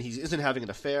woman and he isn't having an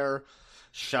affair.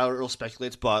 Cheryl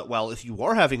speculates, but, well, if you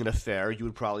are having an affair, you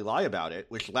would probably lie about it,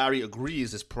 which Larry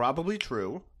agrees is probably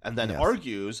true, and then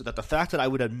argues that the fact that I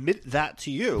would admit that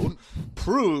to you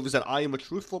proves that I am a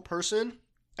truthful person,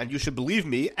 and you should believe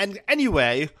me. And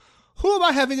anyway, who am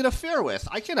I having an affair with?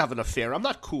 I can't have an affair. I'm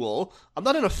not cool. I'm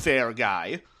not an affair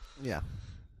guy. Yeah.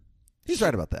 He's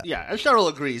right about that. Yeah, and Cheryl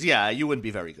agrees. Yeah, you wouldn't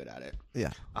be very good at it.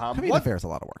 Yeah. Having an affair is a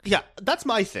lot of work. Yeah, that's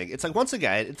my thing. It's like, once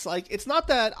again, it's not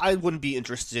that I wouldn't be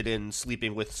interested in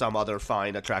sleeping with some other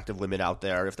fine, attractive women out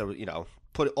there if there were,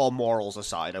 put all morals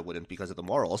aside. I wouldn't because of the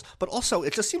morals. But also,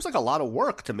 it just seems like a lot of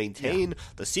work to maintain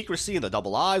the secrecy and the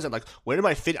double lives. And, like, where am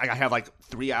I fit? I have, like,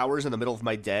 3 hours in the middle of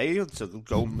my day to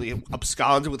go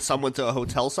abscond with someone to a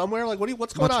hotel somewhere? Like,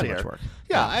 what's going on here? Work.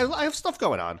 Yeah, I have stuff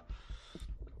going on.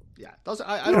 Yeah,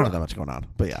 I don't have that much going on,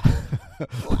 but yeah.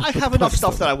 I have enough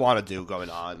stuff that I want to do going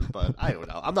on, but I don't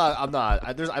know.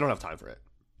 I don't have time for it.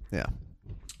 Yeah.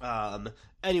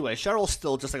 Anyway, Cheryl's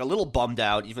still just like a little bummed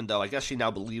out, even though I guess she now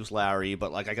believes Larry,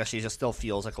 but like I guess she just still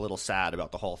feels like a little sad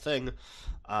about the whole thing.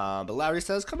 But Larry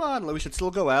says, "Come on, we should still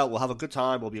go out. We'll have a good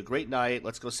time. It'll be a great night.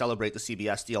 Let's go celebrate the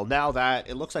CBS deal now that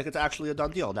it looks like it's actually a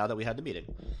done deal now that we had the meeting."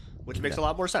 Which makes a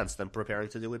lot more sense than preparing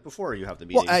to do it before you have the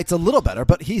meeting. Well, it's a little better,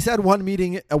 but he's had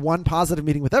one positive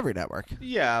meeting with every network.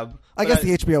 Yeah. I guess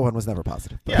the HBO one was never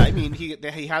positive. But. Yeah, I mean, he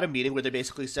had a meeting where they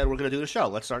basically said, we're going to do the show.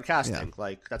 Let's start casting. Yeah.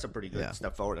 Like, that's a pretty good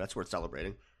step forward. That's worth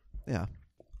celebrating. Yeah.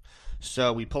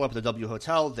 So we pull up at the W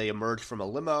Hotel. They emerge from a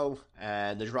limo,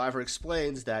 and the driver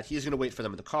explains that he's going to wait for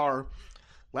them in the car.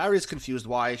 Larry's confused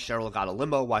why Cheryl got a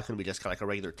limo. Why couldn't we just get like a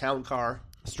regular town car?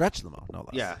 Stretch limo, no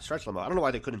less. Yeah, stretch limo. I don't know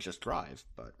why they couldn't just drive,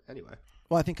 but anyway.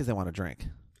 Well, I think because they want to drink.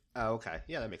 Oh, okay.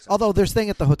 Yeah, that makes sense. Although they're staying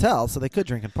at the hotel, so they could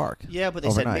drink and park. Yeah, but they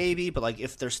overnight. said maybe. But like,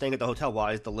 if they're staying at the hotel,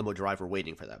 why is the limo driver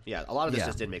waiting for them? Yeah, a lot of this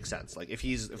just didn't make sense. Like, if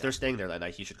they're staying there that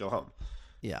night, he should go home.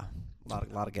 Yeah, a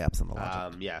lot of gaps in the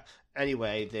logic. Yeah.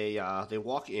 Anyway, they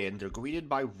walk in. They're greeted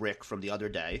by Rick from the other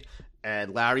day,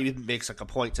 and Larry makes like a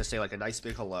point to say like a nice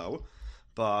big hello.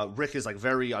 But Rick is like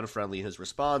very unfriendly in his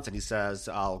response, and he says,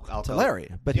 "I'll to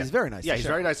Larry," but he's very nice. Yeah, to he's Cheryl.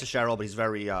 very nice to Cheryl, but he's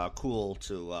very cool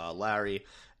to Larry,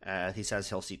 and he says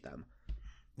he'll seat them.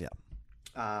 Yeah.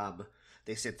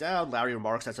 They sit down. Larry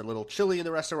remarks that's a little chilly in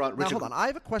the restaurant. Now, hold on. I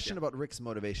have a question about Rick's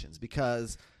motivations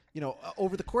because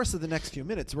over the course of the next few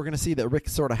minutes, we're going to see that Rick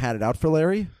sort of had it out for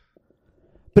Larry.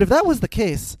 But if that was the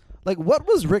case, like, what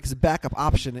was Rick's backup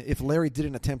option if Larry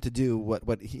didn't attempt to do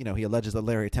what he alleges that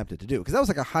Larry attempted to do? Because that was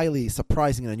like a highly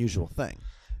surprising and unusual thing.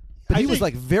 But he was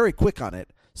like very quick on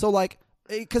it. So like,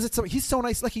 because he's so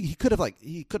nice, like he could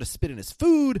have spit in his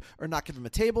food or not give him a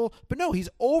table, but no, he's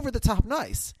over the top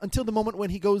nice until the moment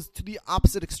when he goes to the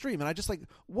opposite extreme. And I just like,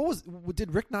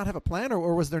 did Rick not have a plan,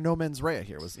 or was there no mens rea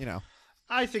here?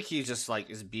 I think he just like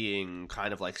is being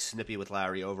kind of like snippy with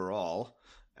Larry overall.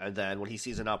 And then when he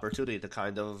sees an opportunity to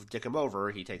kind of dick him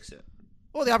over, he takes it.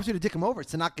 Well, the opportunity to dick him over is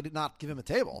to not give him a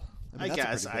table. I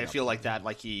guess I feel like that,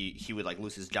 like he would like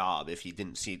lose his job if he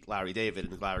didn't see Larry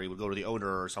David, and Larry would go to the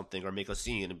owner or something or make a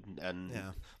scene.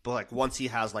 But like once he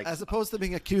has like, as opposed to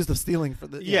being accused of stealing for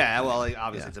the well, like,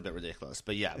 obviously it's a bit ridiculous,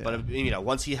 but but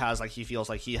once he has like he feels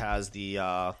like he has the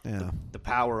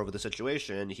power over the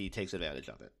situation, he takes advantage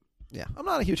of it. Yeah, I'm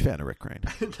not a huge fan of Rick Crane.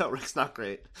 No, Rick's not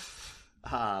great.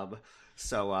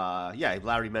 So,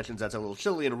 Larry mentions that's a little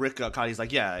chilly, and Rick Connie's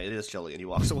like, yeah, it is chilly, and he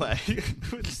walks away.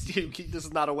 This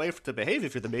is not a way to behave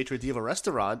if you're the maitre d' of a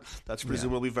restaurant. That's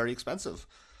presumably very expensive.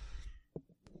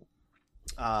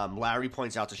 Larry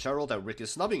points out to Cheryl that Rick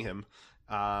is snubbing him.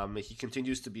 He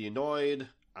continues to be annoyed,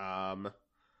 and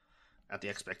at the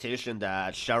expectation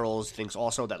that Cheryl thinks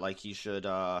also that like he should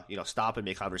stop and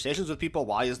make conversations with people.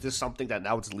 Why is this something that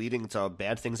now it's leading to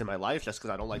bad things in my life just because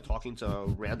I don't like talking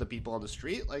to random people on the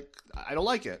street? Like, I don't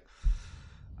like it.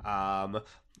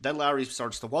 Then Larry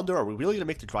starts to wonder, are we really going to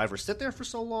make the driver sit there for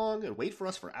so long and wait for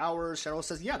us for hours? Cheryl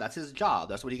says, yeah, that's his job.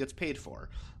 That's what he gets paid for.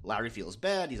 Larry feels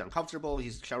bad. He's uncomfortable.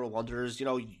 Cheryl wonders,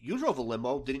 you drove a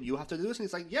limo. Didn't you have to do this? And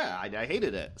he's like, yeah, I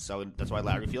hated it. So that's why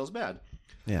Larry feels bad.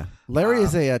 Yeah. Larry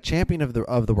is a champion of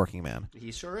the working man.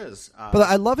 He sure is. But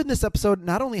I love in this episode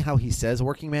not only how he says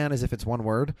working man as if it's one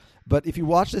word, but if you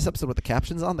watch this episode with the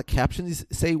captions on, the captions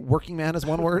say working man as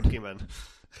one word. Working man.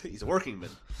 He's a working man.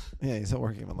 Yeah, he's a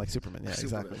working man, like Superman. Yeah,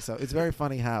 Superman. Exactly. So it's very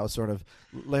funny how sort of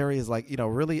Larry is like,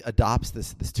 really adopts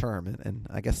this term, and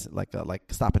I guess like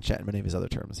Stop and Chat and many of his other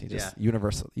terms. He just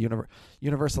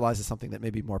universalizes something that may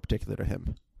be more particular to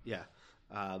him. Yeah.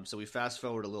 So we fast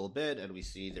forward a little bit, and we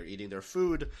see they're eating their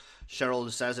food.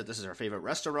 Cheryl says that this is her favorite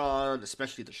restaurant,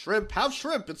 especially the shrimp. Have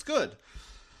shrimp, it's good.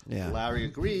 Yeah. Larry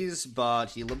agrees, but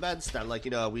he laments that,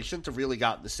 we shouldn't have really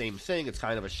gotten the same thing. It's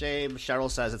kind of a shame. Cheryl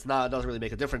says it doesn't really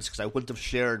make a difference because I wouldn't have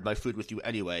shared my food with you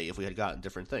anyway if we had gotten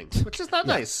different things, which is not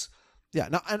nice. Yeah,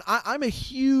 no, and I'm a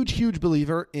huge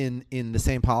believer in the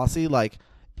same policy. Like,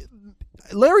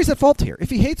 Larry's at fault here. If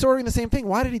he hates ordering the same thing,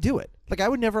 why did he do it? Like, I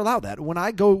would never allow that. When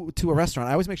I go to a restaurant,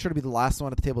 I always make sure to be the last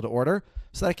one at the table to order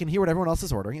so that I can hear what everyone else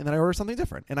is ordering, and then I order something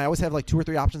different. And I always have like 2 or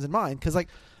 3 options in mind because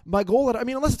my goal,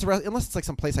 unless it's like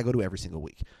some place I go to every single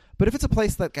week. But if it's a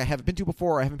place that I haven't been to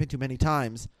before or I haven't been to many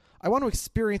times, I want to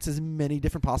experience as many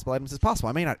different possible items as possible.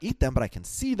 I may not eat them, but I can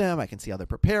see them. I can see how they're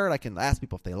prepared. I can ask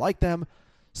people if they like them.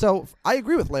 So I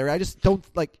agree with Larry. I just don't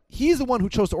he's the one who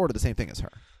chose to order the same thing as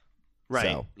her.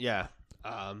 Right. So. Yeah.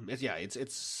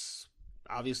 It's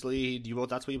obviously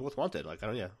that's what you both wanted. Like, I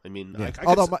don't. Yeah. I mean, yeah.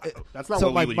 that's not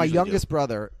what we would my usually youngest do.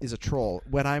 brother is a troll.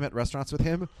 When I'm at restaurants with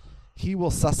him, he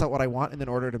will suss out what I want and then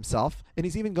order it himself. And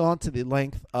he's even gone to the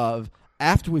length of,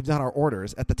 after we've done our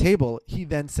orders at the table, he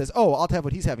then says, "Oh, I'll have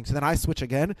what he's having." So then I switch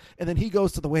again, and then he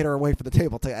goes to the waiter away from the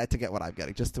table to get what I'm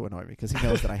getting, just to annoy me because he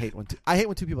knows that I hate when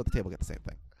two people at the table get the same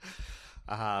thing.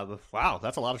 Wow,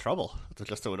 that's a lot of trouble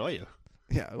just to annoy you.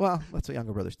 Yeah, well, that's what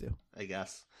younger brothers do, I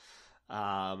guess.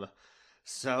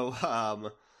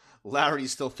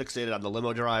 Larry's still fixated on the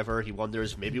limo driver. He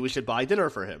wonders maybe we should buy dinner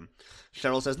for him.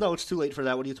 Cheryl says, no, it's too late for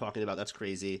that. What are you talking about? That's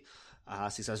crazy.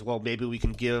 He says, well, maybe we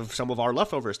can give some of our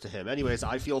leftovers to him. Anyways,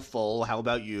 I feel full. How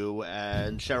about you?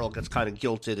 And Cheryl gets kind of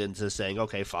guilted into saying,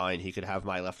 okay, fine. He could have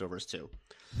my leftovers too.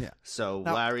 Yeah. So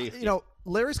now, Larry...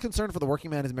 Larry's concern for the working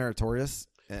man is meritorious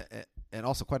and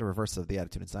also quite a reverse of the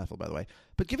attitude in Seinfeld, by the way.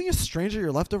 But giving a stranger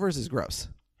your leftovers is gross.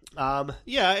 His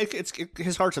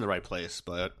heart's in the right place,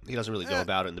 but he doesn't really go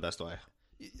about it in the best way.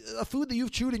 A food that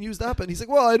you've chewed and used up, and he's like,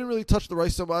 well, I didn't really touch the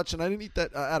rice so much, and I didn't eat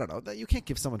that. I don't know. That you can't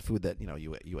give someone food that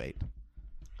you ate.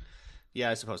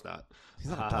 Yeah, I suppose not.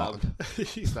 He's not a dog.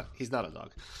 He's not a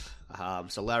dog.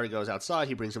 So Larry goes outside.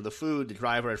 He brings him the food. The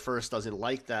driver at first doesn't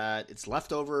like that. It's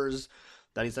leftovers.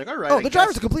 Then he's like, all right. Oh, the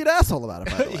driver's a complete asshole about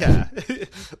it, by the way. Yeah.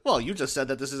 Well, you just said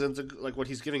that this isn't, like, what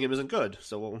he's giving him isn't good.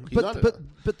 So he's not.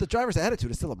 But the driver's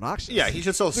attitude is still obnoxious. Yeah, he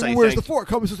should still say, where's the fork?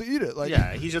 How am I supposed to eat it? Like,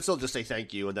 yeah, he should still just say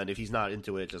thank you, and then if he's not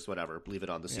into it, just whatever, leave it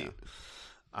on the seat.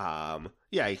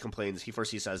 He complains. He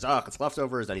says, it's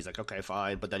leftovers. Then he's like, okay,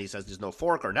 fine. But then he says there's no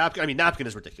fork or napkin. I mean, napkin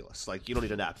is ridiculous. Like, you don't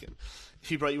need a napkin. If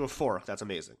he brought you a fork, that's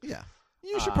amazing. Yeah.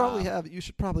 You should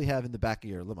probably have in the back of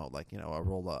your limo, like, a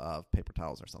roll of paper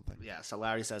towels or something. Yeah, so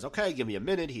Larry says, okay, give me a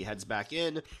minute. He heads back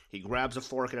in. He grabs a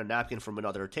fork and a napkin from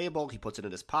another table. He puts it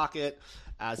in his pocket.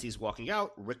 As he's walking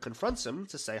out, Rick confronts him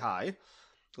to say hi.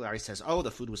 Larry says, oh,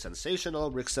 the food was sensational.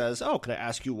 Rick says, oh, can I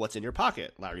ask you what's in your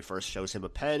pocket? Larry first shows him a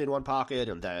pen in one pocket,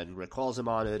 and then Rick calls him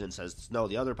on it and says, no,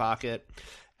 the other pocket.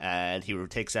 And he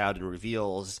takes out and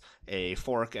reveals a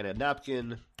fork and a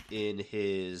napkin in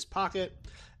his pocket.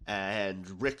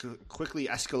 And Rick quickly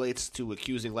escalates to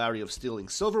accusing Larry of stealing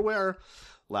silverware.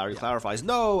 Larry clarifies,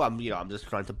 no, I'm just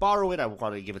trying to borrow it. I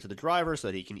want to give it to the driver so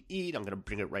that he can eat. I'm going to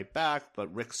bring it right back.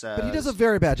 But Rick says... But he does a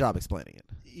very bad job explaining it.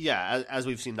 Yeah, as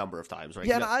we've seen a number of times, right?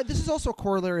 Yeah, and this is also a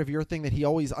corollary of your thing that he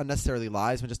always unnecessarily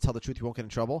lies when just tell the truth, he won't get in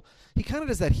trouble. He kind of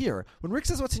does that here. When Rick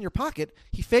says what's in your pocket,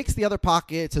 he fakes the other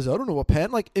pocket, says, I don't know, a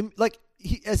pen.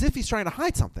 As if he's trying to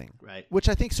hide something. Right. Which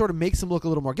I think sort of makes him look a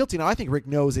little more guilty. Now, I think Rick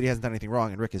knows that he hasn't done anything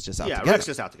wrong, and Rick is just out to get him. Yeah, Rick's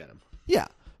just out to get him. Yeah.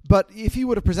 But if he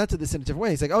would have presented this in a different way,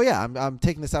 he's like, oh, yeah, I'm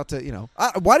taking this out to,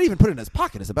 why did he even put it in his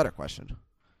pocket is a better question.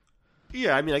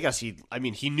 Yeah, I mean, I guess he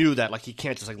knew that, like, he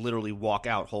can't just, like, literally walk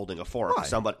out holding a fork. Right.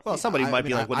 Somebody might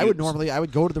be like, I would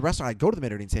go to the restaurant, I'd go to the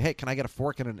manager and say, hey, can I get a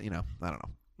fork and I don't know.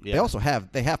 They also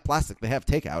have plastic. They have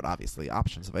takeout, obviously,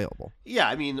 options available. Yeah,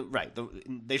 I mean, right.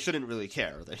 They shouldn't really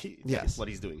care Yes. what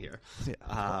he's doing here.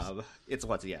 Yeah, it's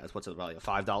probably a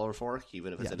 $5 fork,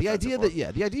 even if it's an the idea fork. the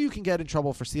idea you can get in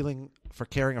trouble for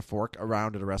carrying a fork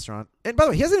around at a restaurant. And by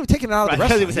the way, he hasn't even taken it out of the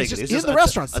restaurant. He's just in the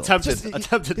restaurant still. Attempted it's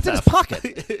theft. in his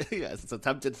pocket. Yes, it's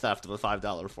attempted theft of a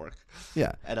 $5 fork.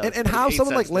 Yeah, And and how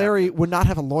someone like Larry would not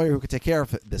have a lawyer who could take care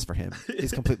of this for him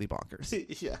is completely bonkers.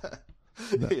 Yeah.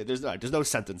 Yeah, there's no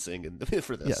sentencing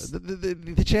for this. Yeah,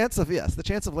 the chance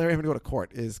of Larry having to go to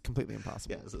court is completely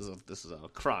impossible. Yeah, this is a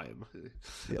crime.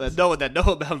 Yes. No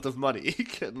amount of money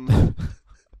can.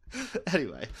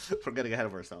 Anyway, we're getting ahead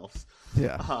of ourselves.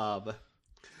 Yeah.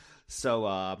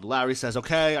 So Larry says,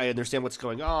 "Okay, I understand what's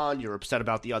going on. You're upset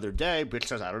about the other day." Rick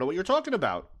says, "I don't know what you're talking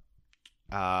about."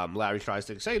 Larry tries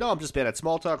to say, "No, I'm just bad at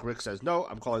small talk." Rick says, "No,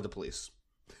 I'm calling the police."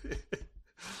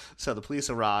 So the police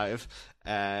arrive,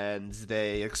 and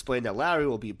they explain that Larry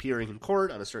will be appearing in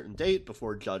court on a certain date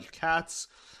before Judge Katz.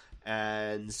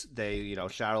 And they,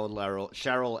 Cheryl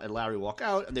and Larry walk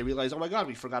out, and they realize, oh my God,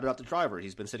 we forgot about the driver.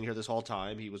 He's been sitting here this whole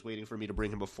time. He was waiting for me to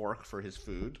bring him a fork for his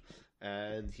food,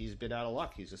 and he's been out of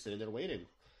luck. He's just sitting there waiting.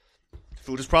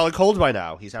 Food is probably cold by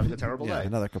now. He's having a terrible day.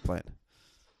 Another complaint.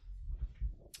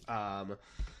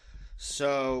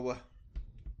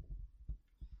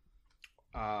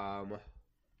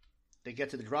 They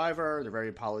get to the driver. They're very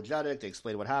apologetic. They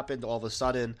explain what happened. All of a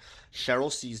sudden,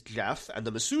 Cheryl sees Jeff and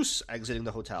the masseuse exiting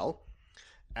the hotel,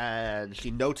 and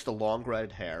she notes the long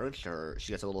red hair, and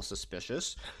she gets a little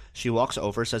suspicious. She walks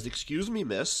over, says, "Excuse me,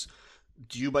 miss,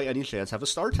 do you by any chance have a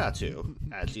star tattoo?"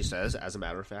 And she says, "As a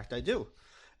matter of fact, I do."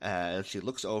 And she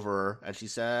looks over, and she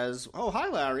says, "Oh, hi,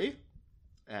 Larry."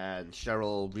 And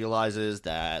Cheryl realizes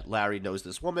that Larry knows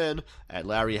this woman, and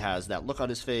Larry has that look on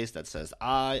his face that says,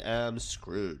 "I am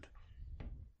screwed."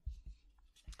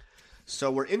 So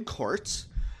we're in court,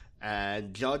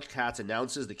 and Judge Katz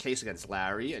announces the case against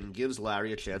Larry and gives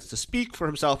Larry a chance to speak for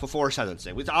himself before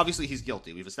sentencing. Which obviously he's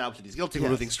guilty. We've established that he's guilty. Yes. We're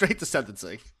moving straight to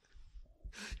sentencing.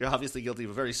 You're obviously guilty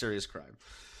of a very serious crime.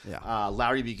 Yeah.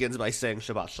 Larry begins by saying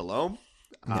Shabbat Shalom.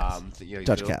 Yes.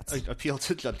 Judge Katz. Appeal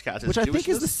to Judge Katz. Which I think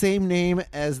is the same name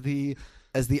as the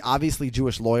obviously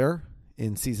Jewish lawyer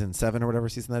in season 7 or whatever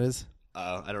season that is.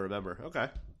 I don't remember. Okay.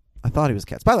 I thought he was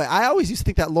Katz. By the way, I always used to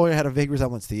think that lawyer had a vague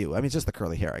resemblance to you. I mean, it's just the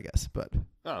curly hair, I guess. But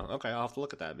okay. I'll have to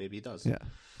look at that. Maybe he does. Yeah.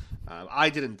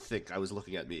 I didn't think I was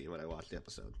looking at me when I watched the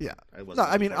episode. Yeah.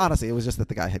 Honestly, it was just that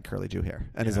the guy had curly Jew hair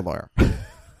and is a lawyer.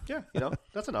 Yeah,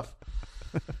 that's enough.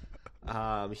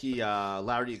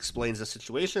 Larry explains the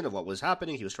situation of what was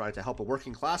happening. He was trying to help a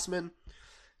working classman,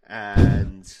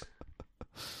 and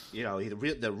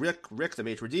Rick, the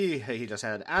maitre d', he just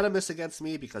had animus against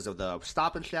me because of the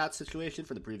stop and chat situation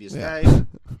from the previous day.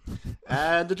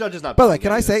 And the judge is not. By the way,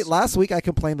 can I say, last week I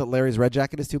complained that Larry's red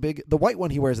jacket is too big. The white one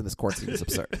he wears in this court scene is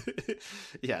absurd.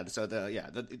 Yeah, so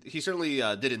he certainly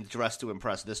didn't dress to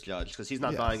impress this judge because he's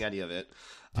not buying any of it.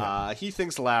 Yeah. He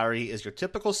thinks Larry is your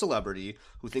typical celebrity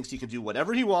who thinks he can do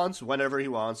whatever he wants, whenever he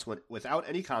wants, without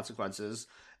any consequences.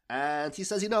 And he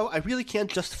says, I really can't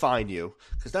just fine you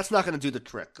because that's not going to do the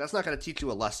trick. That's not going to teach you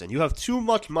a lesson. You have too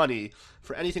much money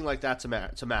for anything like that to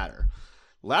matter.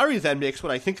 Larry then makes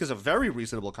what I think is a very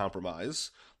reasonable compromise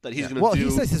that he's going to do. Well, he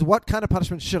says, what kind of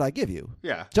punishment should I give you?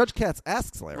 Yeah. Judge Katz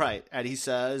asks Larry. Right. And he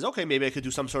says, okay, maybe I could do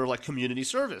some sort of like community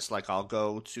service. Like I'll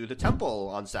go to the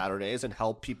temple on Saturdays and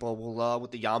help people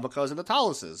with the yarmulkes and the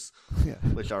taluses,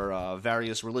 which are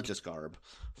various religious garb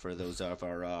for those of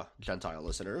our Gentile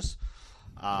listeners.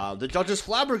 The judge is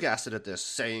flabbergasted at this,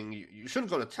 saying you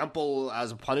shouldn't go to temple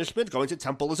as a punishment. Going to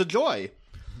temple is a joy.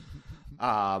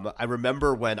 I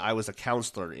remember when I was a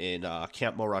counselor in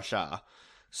Camp Morasha.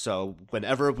 So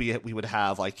whenever we would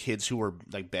have like kids who were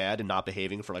like bad and not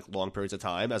behaving for like long periods of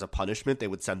time, as a punishment, they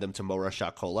would send them to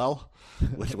Morasha Kollel,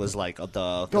 which was like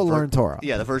learn Torah.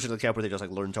 Yeah, the version of the camp where they just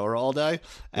like learn Torah all day.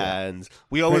 Yeah. And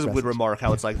we always would remark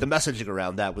how it's like the messaging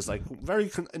around that was like very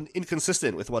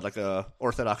inconsistent with what like a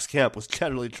Orthodox camp was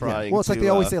generally trying. Yeah. Well, it's to, like they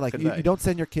always say like you don't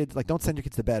send your kids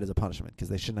to bed as a punishment because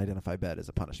they shouldn't identify bed as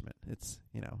a punishment. It's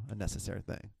a necessary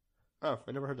thing. Oh,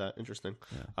 I never heard that. Interesting.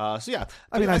 Yeah.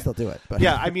 I still do it. But.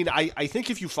 Yeah, I mean, I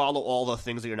think if you follow all the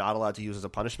things that you're not allowed to use as a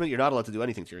punishment, you're not allowed to do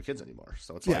anything to your kids anymore.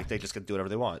 So it's like they just get to do whatever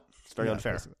they want. It's very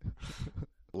unfair.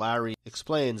 Larry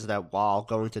explains that while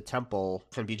going to temple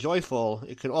can be joyful,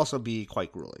 it can also be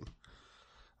quite grueling,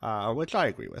 which I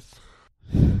agree with.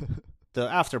 The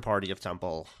after party of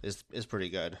temple is pretty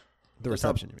good. The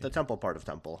reception, the temple part of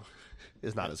temple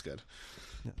is not as good.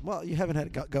 Well, you haven't had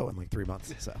it go in like 3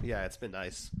 months, so yeah, it's been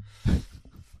nice.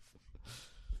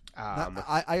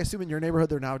 I assume in your neighborhood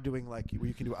they're now doing like where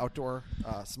you can do outdoor,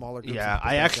 smaller groups. Yeah,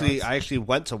 I actually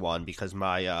went to one because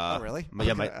my oh really?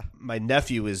 My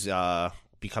nephew is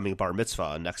becoming bar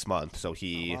mitzvah next month, so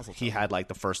he had like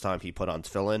the first time he put on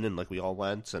tefillin, and like we all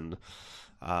went, and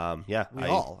I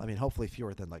mean, hopefully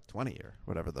fewer than like 20 or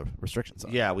whatever the restrictions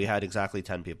are. Yeah, we had exactly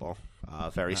 10 people,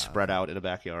 very spread out in a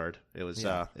backyard. It was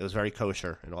very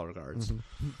kosher in all regards.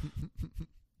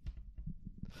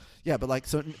 Yeah, but like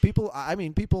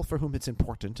people for whom it's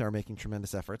important are making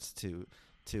tremendous efforts to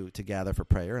gather for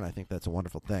prayer, and I think that's a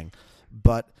wonderful thing.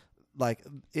 But like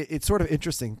it's sort of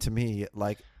interesting to me,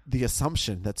 like the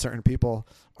assumption that certain people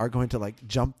are going to like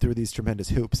jump through these tremendous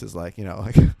hoops is like,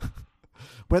 like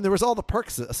when there was all the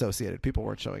perks associated, people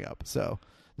weren't showing up. So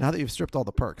now that you've stripped all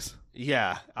the perks.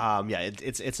 Yeah.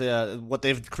 It's what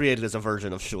they've created is a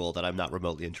version of shul that I'm not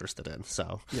remotely interested in.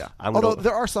 So yeah. Although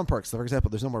there are some perks. So for example,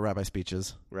 there's no more rabbi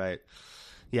speeches. Right.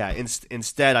 Yeah.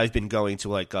 Instead, I've been going to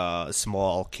like a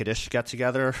small kiddush get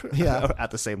together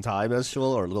at the same time as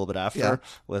shul or a little bit after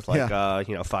with like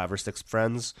 5 or 6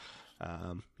 friends.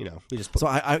 We just so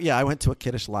I went to a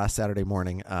kiddush last Saturday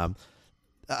morning.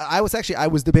 I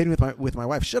was debating with my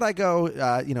wife, should I go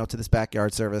to this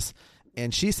backyard service?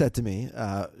 And she said to me,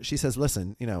 she says,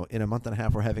 listen, in a month and a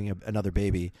half we're having another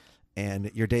baby,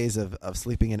 and your days of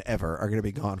sleeping in ever are going to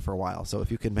be gone for a while. So if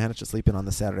you can manage to sleep in on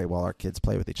the Saturday while our kids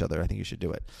play with each other, I think you should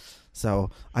do it. So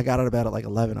I got out of bed at like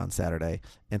 11 on Saturday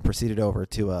and proceeded over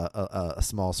to a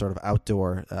small sort of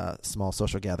outdoor small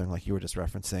social gathering like you were just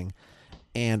referencing.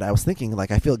 And I was thinking, like,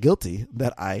 I feel guilty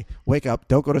that I wake up,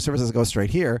 don't go to services, go straight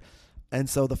here. And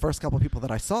so the first couple of people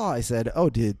that I saw, I said, oh,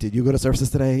 did you go to services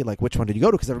today? Like, which one did you go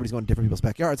to? Because everybody's going to different people's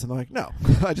backyards. And they're like, no,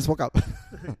 I just woke up.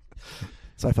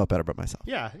 So I felt better about myself.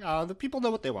 Yeah, the people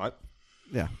know what they want.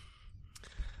 Yeah.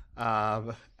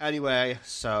 Anyway,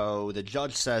 so the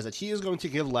judge says that he is going to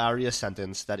give Larry a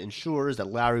sentence that ensures that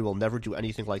Larry will never do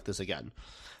anything like this again.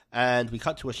 And we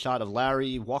cut to a shot of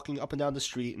Larry walking up and down the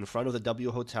street in front of the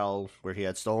W Hotel where he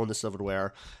had stolen the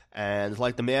silverware. And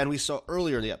like the man we saw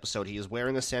earlier in the episode, he is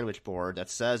wearing a sandwich board that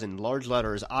says in large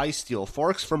letters, "I steal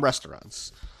forks from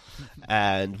restaurants."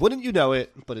 And wouldn't you know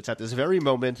it, but it's at this very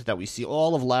moment that we see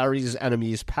all of Larry's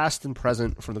enemies, past and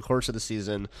present, from the course of the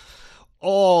season,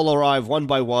 all arrive one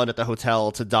by one at the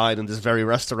hotel to dine in this very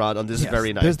restaurant on this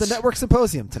very night. There's the network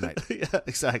symposium tonight. Yeah,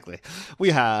 exactly. We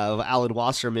have Alan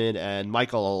Wasserman and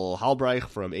Michael Halbreich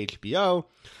from HBO.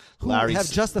 Who have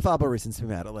justifiable reasons to be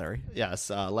mad at Larry. Yes,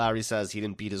 Larry says he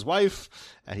didn't beat his wife,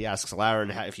 and he asks Larry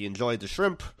if he enjoyed the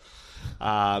shrimp.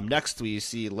 Next, we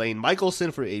see Lane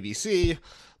Michelson for ABC.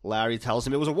 Larry tells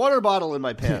him it was a water bottle in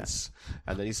my pants. Yeah.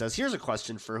 And then he says, here's a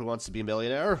question for Who Wants to Be a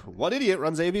Millionaire. What idiot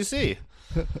runs ABC?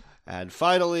 And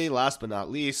finally, last but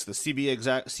not least, the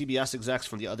CBS execs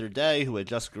from the other day who had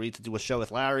just agreed to do a show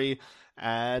with Larry.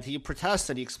 And he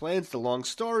protests and he explains the long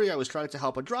story. I was trying to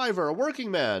help a driver, a working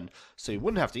man, so he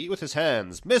wouldn't have to eat with his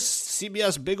hands. Miss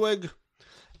CBS bigwig.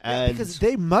 And because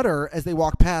they mutter as they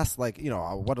walk past, like,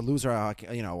 what a loser,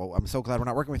 I'm so glad we're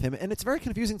not working with him. And it's very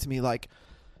confusing to me, like,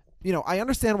 I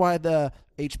understand why the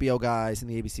HBO guys and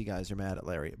the ABC guys are mad at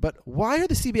Larry, but why are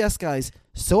the CBS guys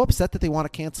so upset that they want to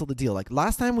cancel the deal? Like,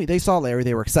 last time they saw Larry,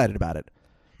 they were excited about it.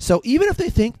 So even if they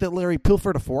think that Larry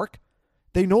pilfered a fork,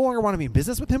 they no longer want to be in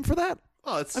business with him for that?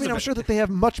 Well, I'm sure that they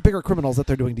have much bigger criminals that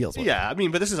they're doing deals with. Yeah,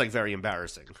 but this is, like, very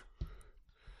embarrassing.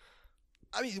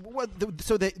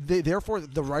 So they therefore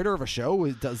the writer of a show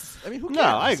does. Who cares? No,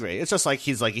 I agree. It's just like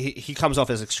he comes off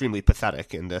as extremely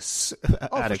pathetic in this.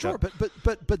 For sure.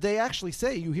 But they actually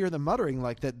say, you hear them muttering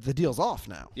like that the deal's off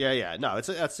now. Yeah. No,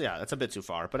 that's a bit too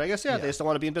far. But I guess they still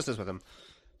want to be in business with him.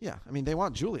 Yeah, they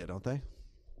want Julia, don't they?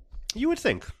 You would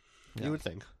think. Yeah. You would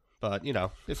think. But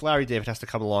if Larry David has to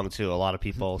come along too, a lot of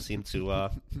people seem to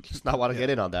just not want to get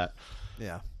in on that.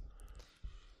 Yeah.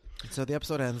 So the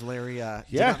episode ends. Larry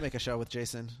did not make a show with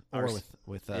Jason or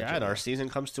with and our season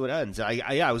comes to an end.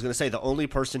 I was going to say the only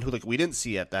person who we didn't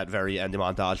see at that very end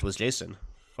montage was Jason.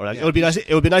 Or it would be nice.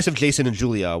 It would be nice if Jason and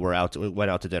Julia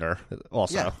went out to dinner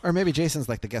also. Yeah. Or maybe Jason's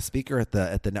like the guest speaker at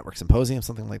the network symposium,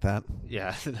 something like that.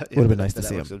 Yeah, would have been nice to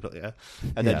see him. Yeah,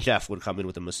 and then Jeff would come in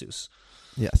with a masseuse.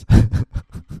 Yes.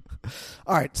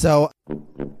 All right. So.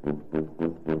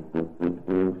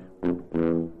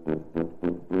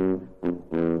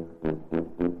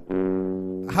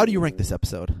 How do you rank this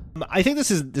episode? I think this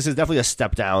is definitely a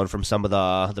step down from some of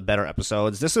the better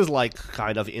episodes. This is like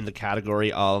kind of in the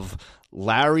category of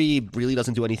Larry really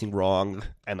doesn't do anything wrong,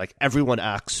 and like everyone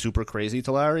acts super crazy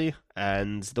to Larry,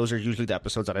 and those are usually the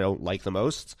episodes that I don't like the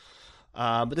most.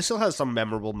 But this still has some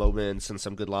memorable moments and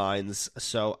some good lines,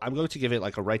 so I'm going to give it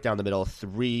like a right down the middle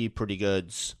 3 pretty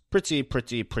goods. Pretty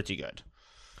good.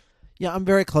 Yeah, I'm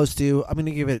very close to. I'm going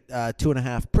to give it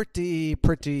 2.5.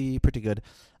 Pretty good.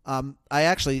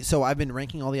 I've been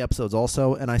ranking all the episodes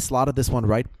also, and I slotted this one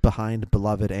right behind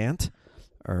Beloved Aunt,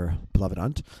 which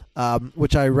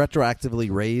I retroactively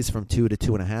raised from 2 to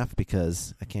 2.5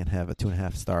 because I can't have a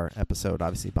 2.5-star episode,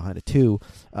 obviously, behind a 2.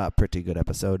 Pretty good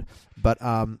episode. But,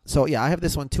 I have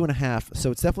this one 2.5,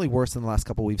 so it's definitely worse than the last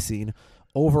couple we've seen.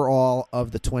 Overall, of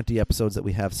the 20 episodes that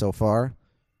we have so far,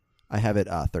 I have it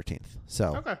 13th.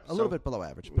 So, a little bit below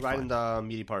average. Right in the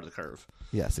meaty part of the curve.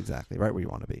 Yes, exactly. Right where you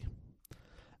want to be.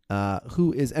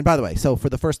 And by the way, so for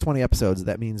the first 20 episodes,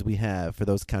 that means we have, for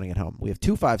those counting at home, we have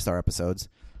 2 5-star episodes,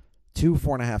 2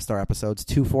 4.5-star episodes,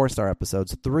 2 4-star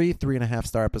episodes, 3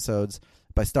 3.5-star episodes.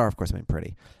 By star, of course, I mean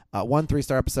pretty. 1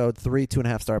 3-star episode, 3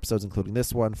 2.5-star episodes, including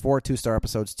this one, 4 2-star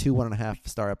episodes, 2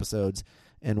 1.5-star episodes,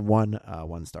 and 1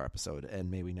 1-star episode.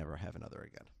 And may we never have another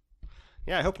again.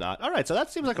 Yeah, I hope not. All right, so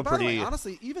that seems like a By the pretty... way,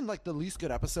 honestly, even like the least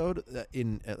good episode,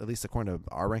 at least according to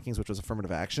our rankings, which was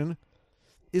Affirmative Action,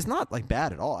 is not like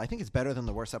bad at all. I think it's better than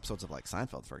the worst episodes of like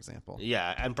Seinfeld, for example.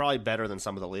 Yeah, and probably better than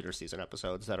some of the later season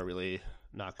episodes that are really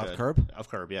not good. Of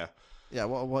Curb, yeah. Yeah,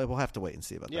 well, we'll have to wait and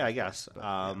see about that. Yeah, I guess. But,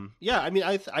 I mean,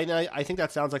 I think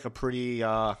that sounds like a pretty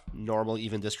normal,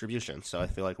 even distribution. So I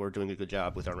feel like we're doing a good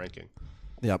job with our ranking.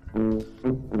 Yep.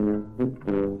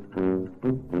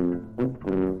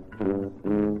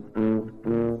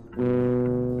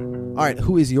 All right,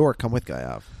 who is your come with guy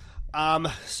of?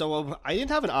 So I didn't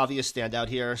have an obvious standout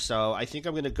here, so I think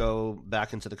I'm going to go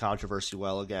back into the controversy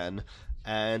well again.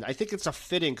 And I think it's a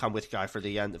fitting come with guy for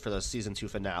the season 2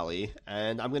 finale.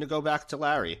 And I'm going to go back to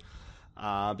Larry.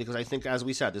 Because I think, as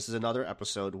we said, this is another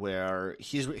episode where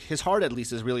his heart at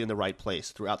least is really in the right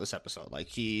place throughout this episode.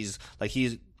 He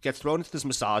gets thrown into this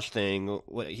massage thing.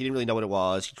 He didn't really know what it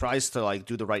was. He tries to like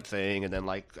do the right thing, and then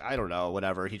I don't know,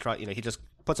 whatever. He just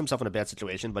puts himself in a bad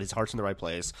situation, but his heart's in the right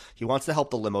place. He wants to help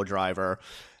the limo driver.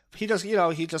 He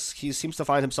seems to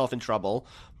find himself in trouble,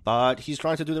 but he's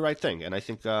trying to do the right thing. And I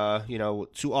think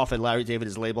too often Larry David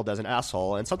is labeled as an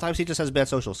asshole, and sometimes he just has bad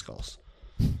social skills.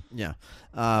 Yeah.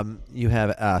 You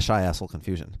have shy asshole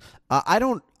confusion.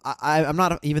 I'm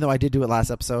not, even though I did do it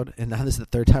last episode, and now this is the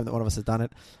third time that one of us has done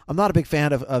it, I'm not a big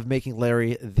fan of making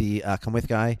Larry the come with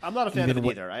guy. I'm not a fan of it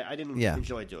either. I didn't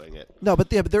enjoy doing it. No,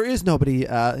 but there is nobody.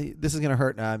 This is going to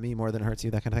hurt me more than it hurts you,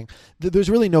 that kind of thing. There's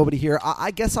really nobody here. I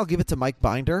guess I'll give it to Mike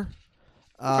Binder.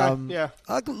 Okay, yeah.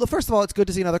 First of all, it's good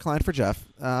to see another client for Jeff.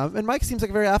 And Mike seems like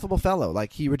a very affable fellow.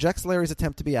 Like, he rejects Larry's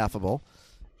attempt to be affable.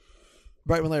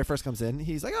 Right when Larry first comes in,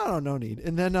 he's like, "Oh, no need,"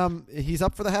 and then he's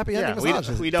up for the happy ending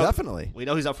massages. Definitely, we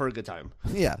know he's up for a good time.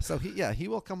 Yeah, so he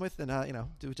will come with and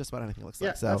do just about anything it looks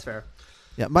like. So that's fair.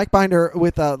 Yeah, Mike Binder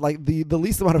with like the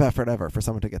least amount of effort ever for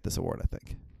someone to get this award, I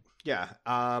think. Yeah,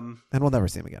 and we'll never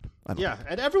see him again. Yeah,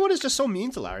 and everyone is just so mean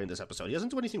to Larry in this episode. He doesn't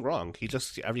do anything wrong. He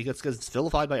gets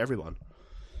vilified by everyone.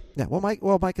 Yeah, well,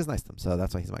 Mike is nice to him, so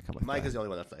that's why he's my come with. Mike is the only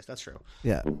one that's nice. That's true.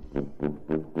 Yeah.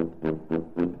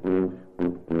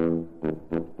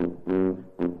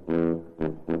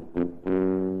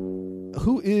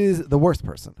 Who is the worst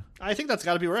person? I think that's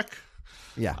got to be Rick.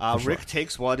 Yeah, Rick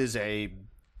takes what is a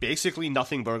basically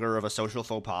nothing burger of a social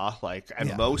faux pas.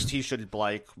 Most he should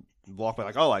walk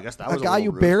by oh, I guess that was a guy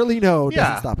you rude. Barely know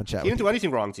doesn't stop and chat. He didn't do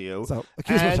anything wrong to you. So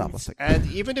accuse him of shoplifting.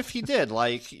 And even if he did,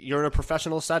 you're in a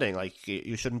professional setting.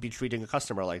 You shouldn't be treating a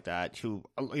customer like that. Who,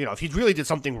 if he really did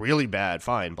something really bad,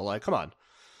 fine. But come on.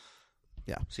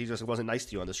 Yeah. So he just wasn't nice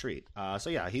to you on the street. He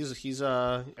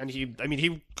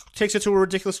takes it to a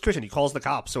ridiculous situation. He calls the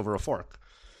cops over a fork.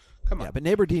 Come on. Yeah, but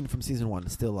Neighbor Dean from season 1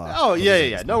 is still.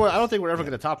 Yeah. No, I don't think we're ever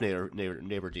going to top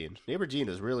Neighbor Dean. Neighbor Dean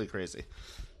is really crazy.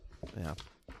 Yeah.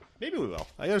 Maybe we will.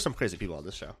 There's some crazy people on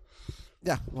this show.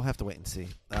 Yeah, we'll have to wait and see.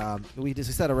 As we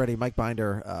said already, Mike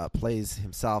Binder plays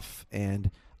himself,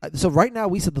 and so right now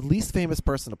we said the least famous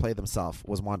person to play themselves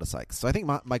was Wanda Sykes. So I think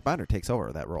Mike Binder takes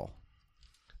over that role.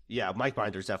 Yeah, Mike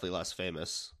Binder's definitely less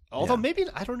famous. Although maybe,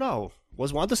 I don't know.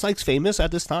 Was Wanda Sykes famous at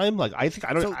this time? I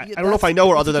don't know if I know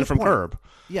her other than from Curb.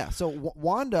 Yeah, so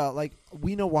Wanda,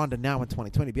 we know Wanda now in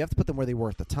 2020, but you have to put them where they were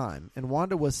at the time. And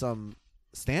Wanda was some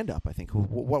stand-up, I think.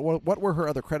 What were her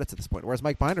other credits at this point? Whereas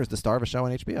Mike Binder is the star of a show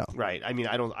on HBO. Right. I mean,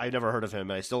 I never heard of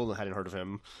him, and I still hadn't heard of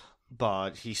him.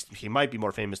 But he might be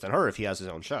more famous than her if he has his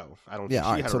own show. I don't. Yeah. Think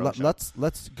All she right. had her own show.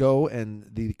 Let's go and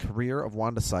the career of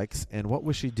Wanda Sykes and what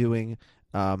was she doing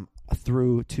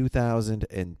through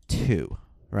 2002,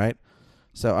 right?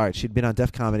 So, all right, she'd been on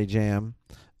Def Comedy Jam.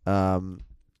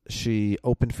 She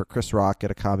opened for Chris Rock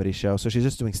at a comedy show. So she's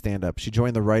just doing stand-up. She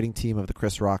joined the writing team of the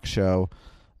Chris Rock show,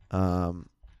 and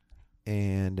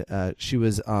she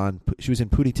was in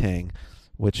Pootie Tang,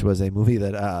 which was a movie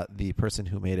that the person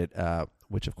who made it,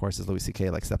 which of course is Louis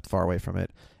C.K., like stepped far away from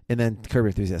it. And then Curb Your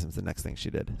Enthusiasm is the next thing she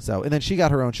did. So, and then she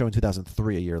got her own show in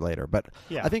 2003, a year later. But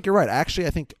Yeah. I think you're right. Actually, I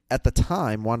think at the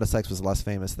time, Wanda Sykes was less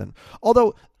famous than.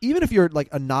 Although, even if you're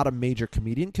like not a major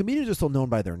comedian, comedians are still known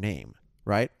by their name,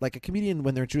 right? Like a comedian,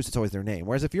 when they're introduced, it's always their name.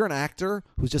 Whereas if you're an actor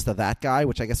who's just that guy,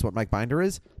 which I guess is what Mike Binder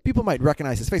is, people might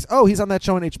recognize his face. Oh, he's on that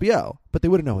show on HBO, but they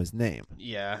wouldn't know his name.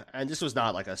 Yeah, and this was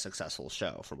not like a successful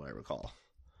show, from what I recall.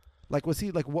 Like, was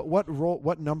he like what role?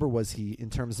 What number was he in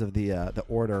terms of the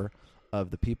order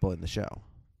of the people in the show?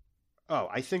 Oh,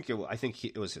 I think it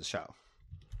was his show.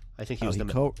 I think he was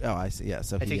I see. Yeah,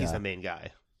 so I think he's the main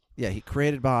guy. Yeah, he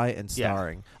created by and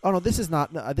starring. Yeah. Oh no, this is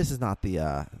not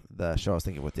the show I was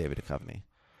thinking with David Duchovny.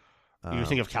 You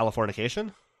think of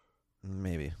Californication?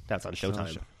 Maybe that's on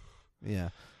Showtime. Yeah.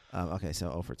 Okay, so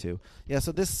 0 for 2. Yeah,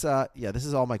 so this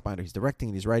is all Mike Binder. He's directing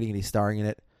and he's writing and he's starring in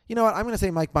it. You know what? I'm going to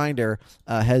say Mike Binder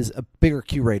has a bigger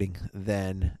Q rating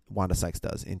than Wanda Sykes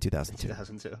does in 2002.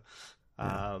 2002.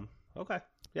 Yeah. Okay.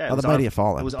 Yeah. The Mighty Have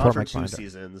Fallen. It was Poor on for Mike 2 Binder.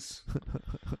 seasons.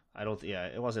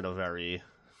 It wasn't a very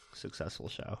successful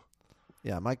show.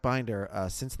 Yeah, Mike Binder,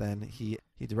 since then, he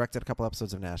directed a couple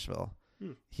episodes of Nashville.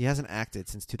 He hasn't acted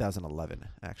since 2011,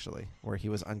 actually, where he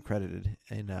was uncredited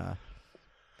in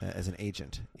as an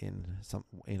agent in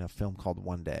a film called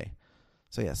One Day.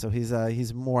 So yeah, so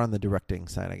he's more on the directing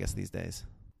side, I guess, these days.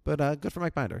 But good for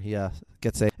Mike Binder. He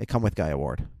gets a Come With Guy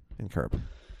award in Curb.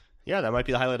 Yeah, that might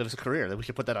be the highlight of his career. That we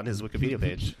should put that on his Wikipedia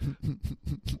page.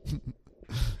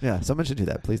 Yeah, someone should do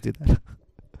that. Please do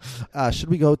that. Should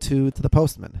we go to the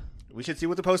Postman? We should see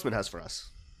what the Postman has for us.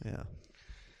 Yeah.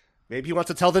 Maybe he wants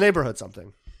to tell the neighborhood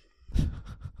something.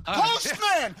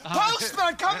 Postman!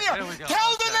 Postman, come here!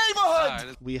 Tell the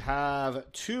neighborhood! We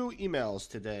have 2 emails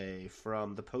today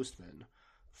from the Postman.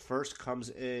 First comes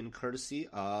in courtesy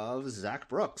of Zach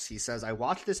Brooks. He says, I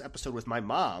watched this episode with my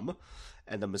mom,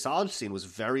 and the massage scene was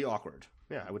very awkward.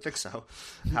 Yeah, I would think so.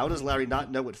 How does Larry not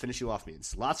know what finish you off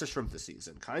means? Lots of shrimp this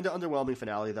season. Kind of underwhelming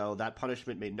finale, though. That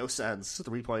punishment made no sense.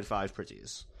 3.5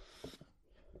 pretties.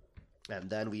 And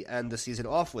then we end the season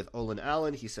off with Olin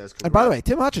Allen. He says, and by the way,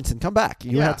 Tim Hutchinson, come back.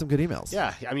 You had some good emails.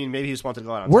 Yeah, I mean, maybe he just wanted to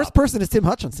go out on Worst top. person is Tim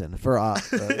Hutchinson for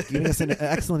giving us an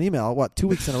excellent email, 2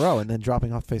 weeks in a row, and then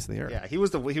dropping off the face of the earth. Yeah, he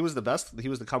was the best. He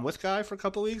was the come with guy for a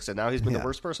couple weeks, and now he's been the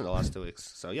worst person the last 2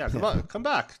 weeks. So yeah, come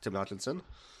back, Tim Hutchinson.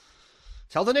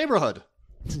 Tell the neighborhood.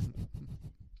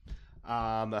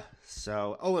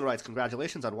 So Owen writes,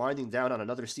 congratulations on winding down on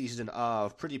another season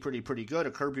of Pretty Good,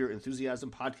 a Curb Your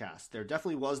Enthusiasm podcast. There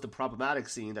definitely was the problematic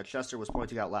scene that Chester was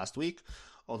pointing out last week,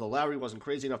 although Larry wasn't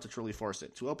crazy enough to truly force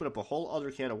it. To open up a whole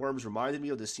other can of worms reminded me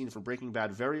of this scene from Breaking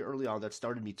Bad very early on that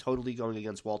started me totally going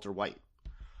against Walter White. I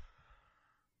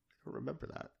don't remember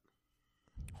that.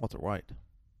 Walter White.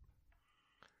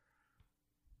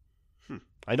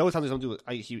 I know it's something to do with.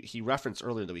 He referenced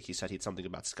earlier in the week. He said he'd something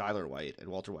about Skylar White and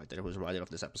Walter White that it was reminded of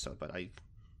this episode. But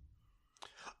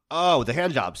the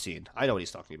hand job scene. I know what he's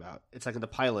talking about. It's like in the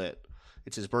pilot.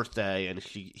 It's his birthday, and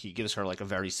he gives her like a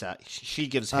very sad. She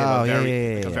gives him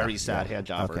a very sad hand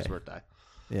job for his birthday.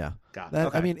 Yeah, got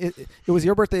it. I mean, it was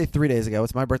your birthday 3 days ago.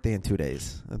 It's my birthday in 2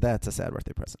 days. That's a sad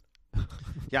birthday present.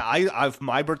 Yeah,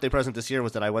 my birthday present this year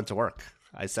was that I went to work.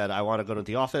 I said I want to go to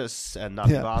the office and not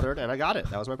be bothered, and I got it.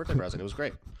 That was my birthday present. It was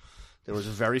great. There was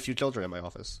very few children in my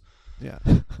office. Yeah.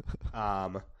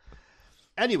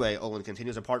 Anyway, Olin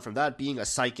continues, apart from that, being a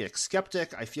psychic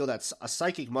skeptic, I feel that a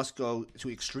psychic must go to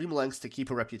extreme lengths to keep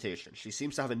her reputation. She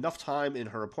seems to have enough time in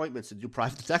her appointments to do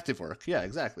private detective work. Yeah,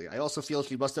 exactly. I also feel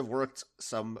she must have worked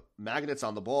some magnets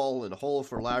on the ball and a hole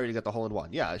for Larry to get the hole in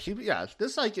one. Yeah,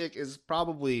 this psychic is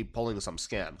probably pulling some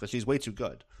scam because she's way too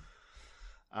good.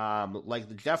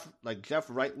 Jeff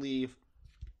rightly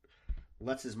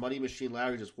lets his money machine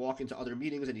Larry just walk into other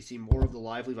meetings, and he seemed more of the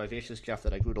lively, vivacious Jeff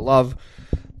that I grew to love.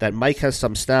 That Mike has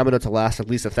some stamina to last at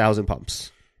least 1,000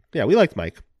 pumps. Yeah, we liked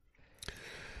Mike.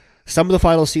 Some of the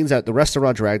final scenes at the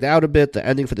restaurant dragged out a bit. The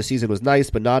ending for the season was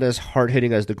nice, but not as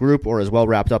hard-hitting as the group or as well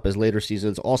wrapped up as later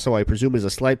seasons. Also, I presume is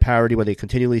a slight parody when they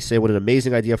continually say what an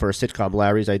amazing idea for a sitcom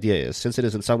Larry's idea is, since it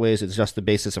is in some ways it's just the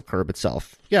basis of Curb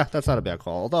itself. Yeah, that's not a bad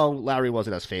call, although Larry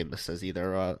wasn't as famous as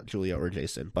either Julia or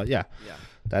Jason. But yeah.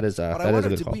 That is a good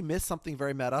call. Did we miss something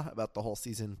very meta about the whole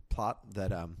season plot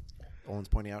that Owen's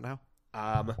pointing out now?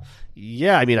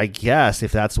 Yeah, I mean, I guess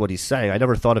if that's what he's saying. I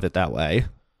never thought of it that way.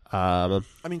 I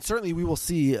mean, certainly we will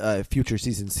see future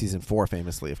seasons. Season 4,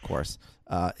 famously, of course,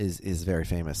 is very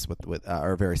famous with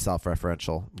or very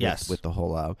self-referential. With the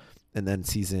whole and then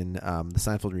season the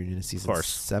Seinfeld reunion is season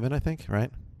 7, I think.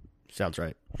 Right? Sounds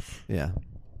right. Yeah.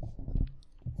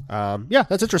 Yeah,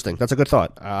 that's interesting. That's a good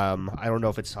thought. I don't know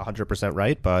if it's 100%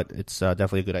 right, but it's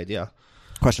definitely a good idea.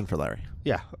 Question for Larry.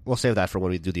 Yeah, we'll save that for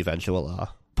when we do the eventual.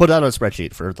 Put it on a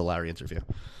spreadsheet for the Larry interview.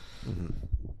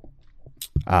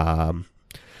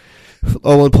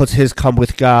 Owen puts his come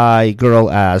with guy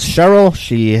girl as Cheryl.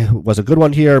 She was a good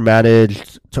one here,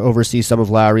 managed to oversee some of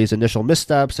Larry's initial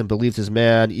missteps and believed his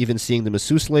man, even seeing the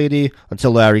masseuse lady,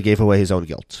 until Larry gave away his own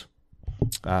guilt.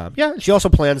 Yeah, she also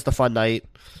plans the fun night.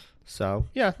 So,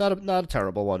 yeah, not a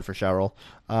terrible one for Cheryl.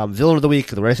 Villain of the week,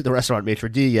 the restaurant maitre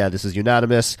d'. Yeah, this is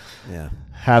unanimous. Yeah.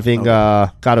 Having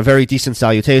got a very decent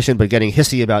salutation, but getting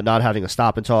hissy about not having a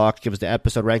stop and talk, gives the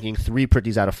episode ranking 3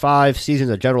 pretties out of 5. Season's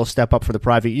a general step up for the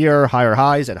private year, higher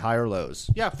highs and higher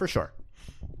lows. Yeah, for sure.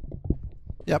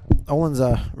 Yep. Owen's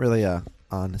really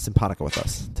on simpatico with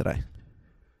us today.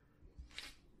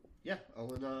 Yeah,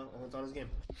 Owen's on his game.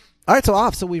 All right,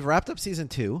 so we've wrapped up season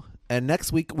 2, and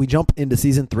next week we jump into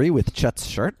season 3 with Chet's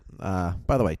shirt. By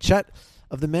the way, Chet,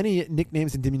 of the many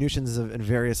nicknames and diminutions and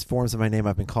various forms of my name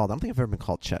I've been called, I don't think I've ever been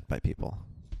called Chet by people.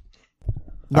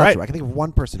 Not true. I can think of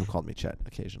one person who called me Chet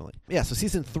occasionally. Yeah, so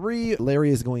season 3, Larry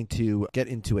is going to get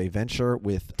into a venture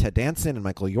with Ted Danson and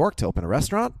Michael York to open a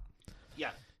restaurant.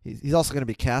 Yeah. He's also going to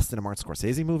be cast in a Martin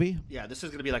Scorsese movie. Yeah, this is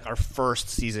going to be like our first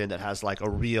season that has like a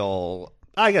real...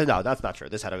 I guess no, that's not true.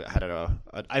 This but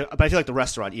I feel like the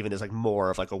restaurant even is like more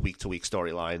of like a week-to-week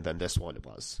storyline than this one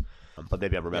was. But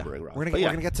maybe I'm remembering wrong. We're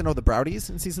gonna get to know the Browdies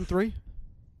in season 3.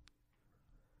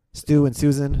 Stu and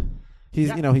Susan. He's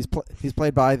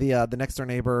played by the next door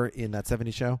neighbor in that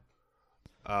 '70s show.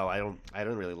 Oh, I don't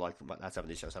really like that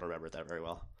 '70s show, so I don't remember that very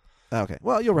well. Okay,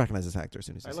 well you'll recognize this actor as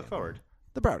soon as you I see look him. forward.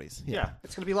 The Browdies. Yeah,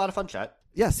 it's gonna be a lot of fun, chat.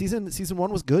 Yeah, season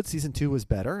 1 was good. Season 2 was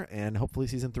better, and hopefully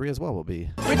season 3 as well will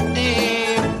be pretty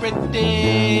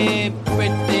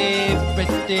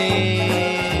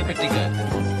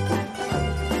good.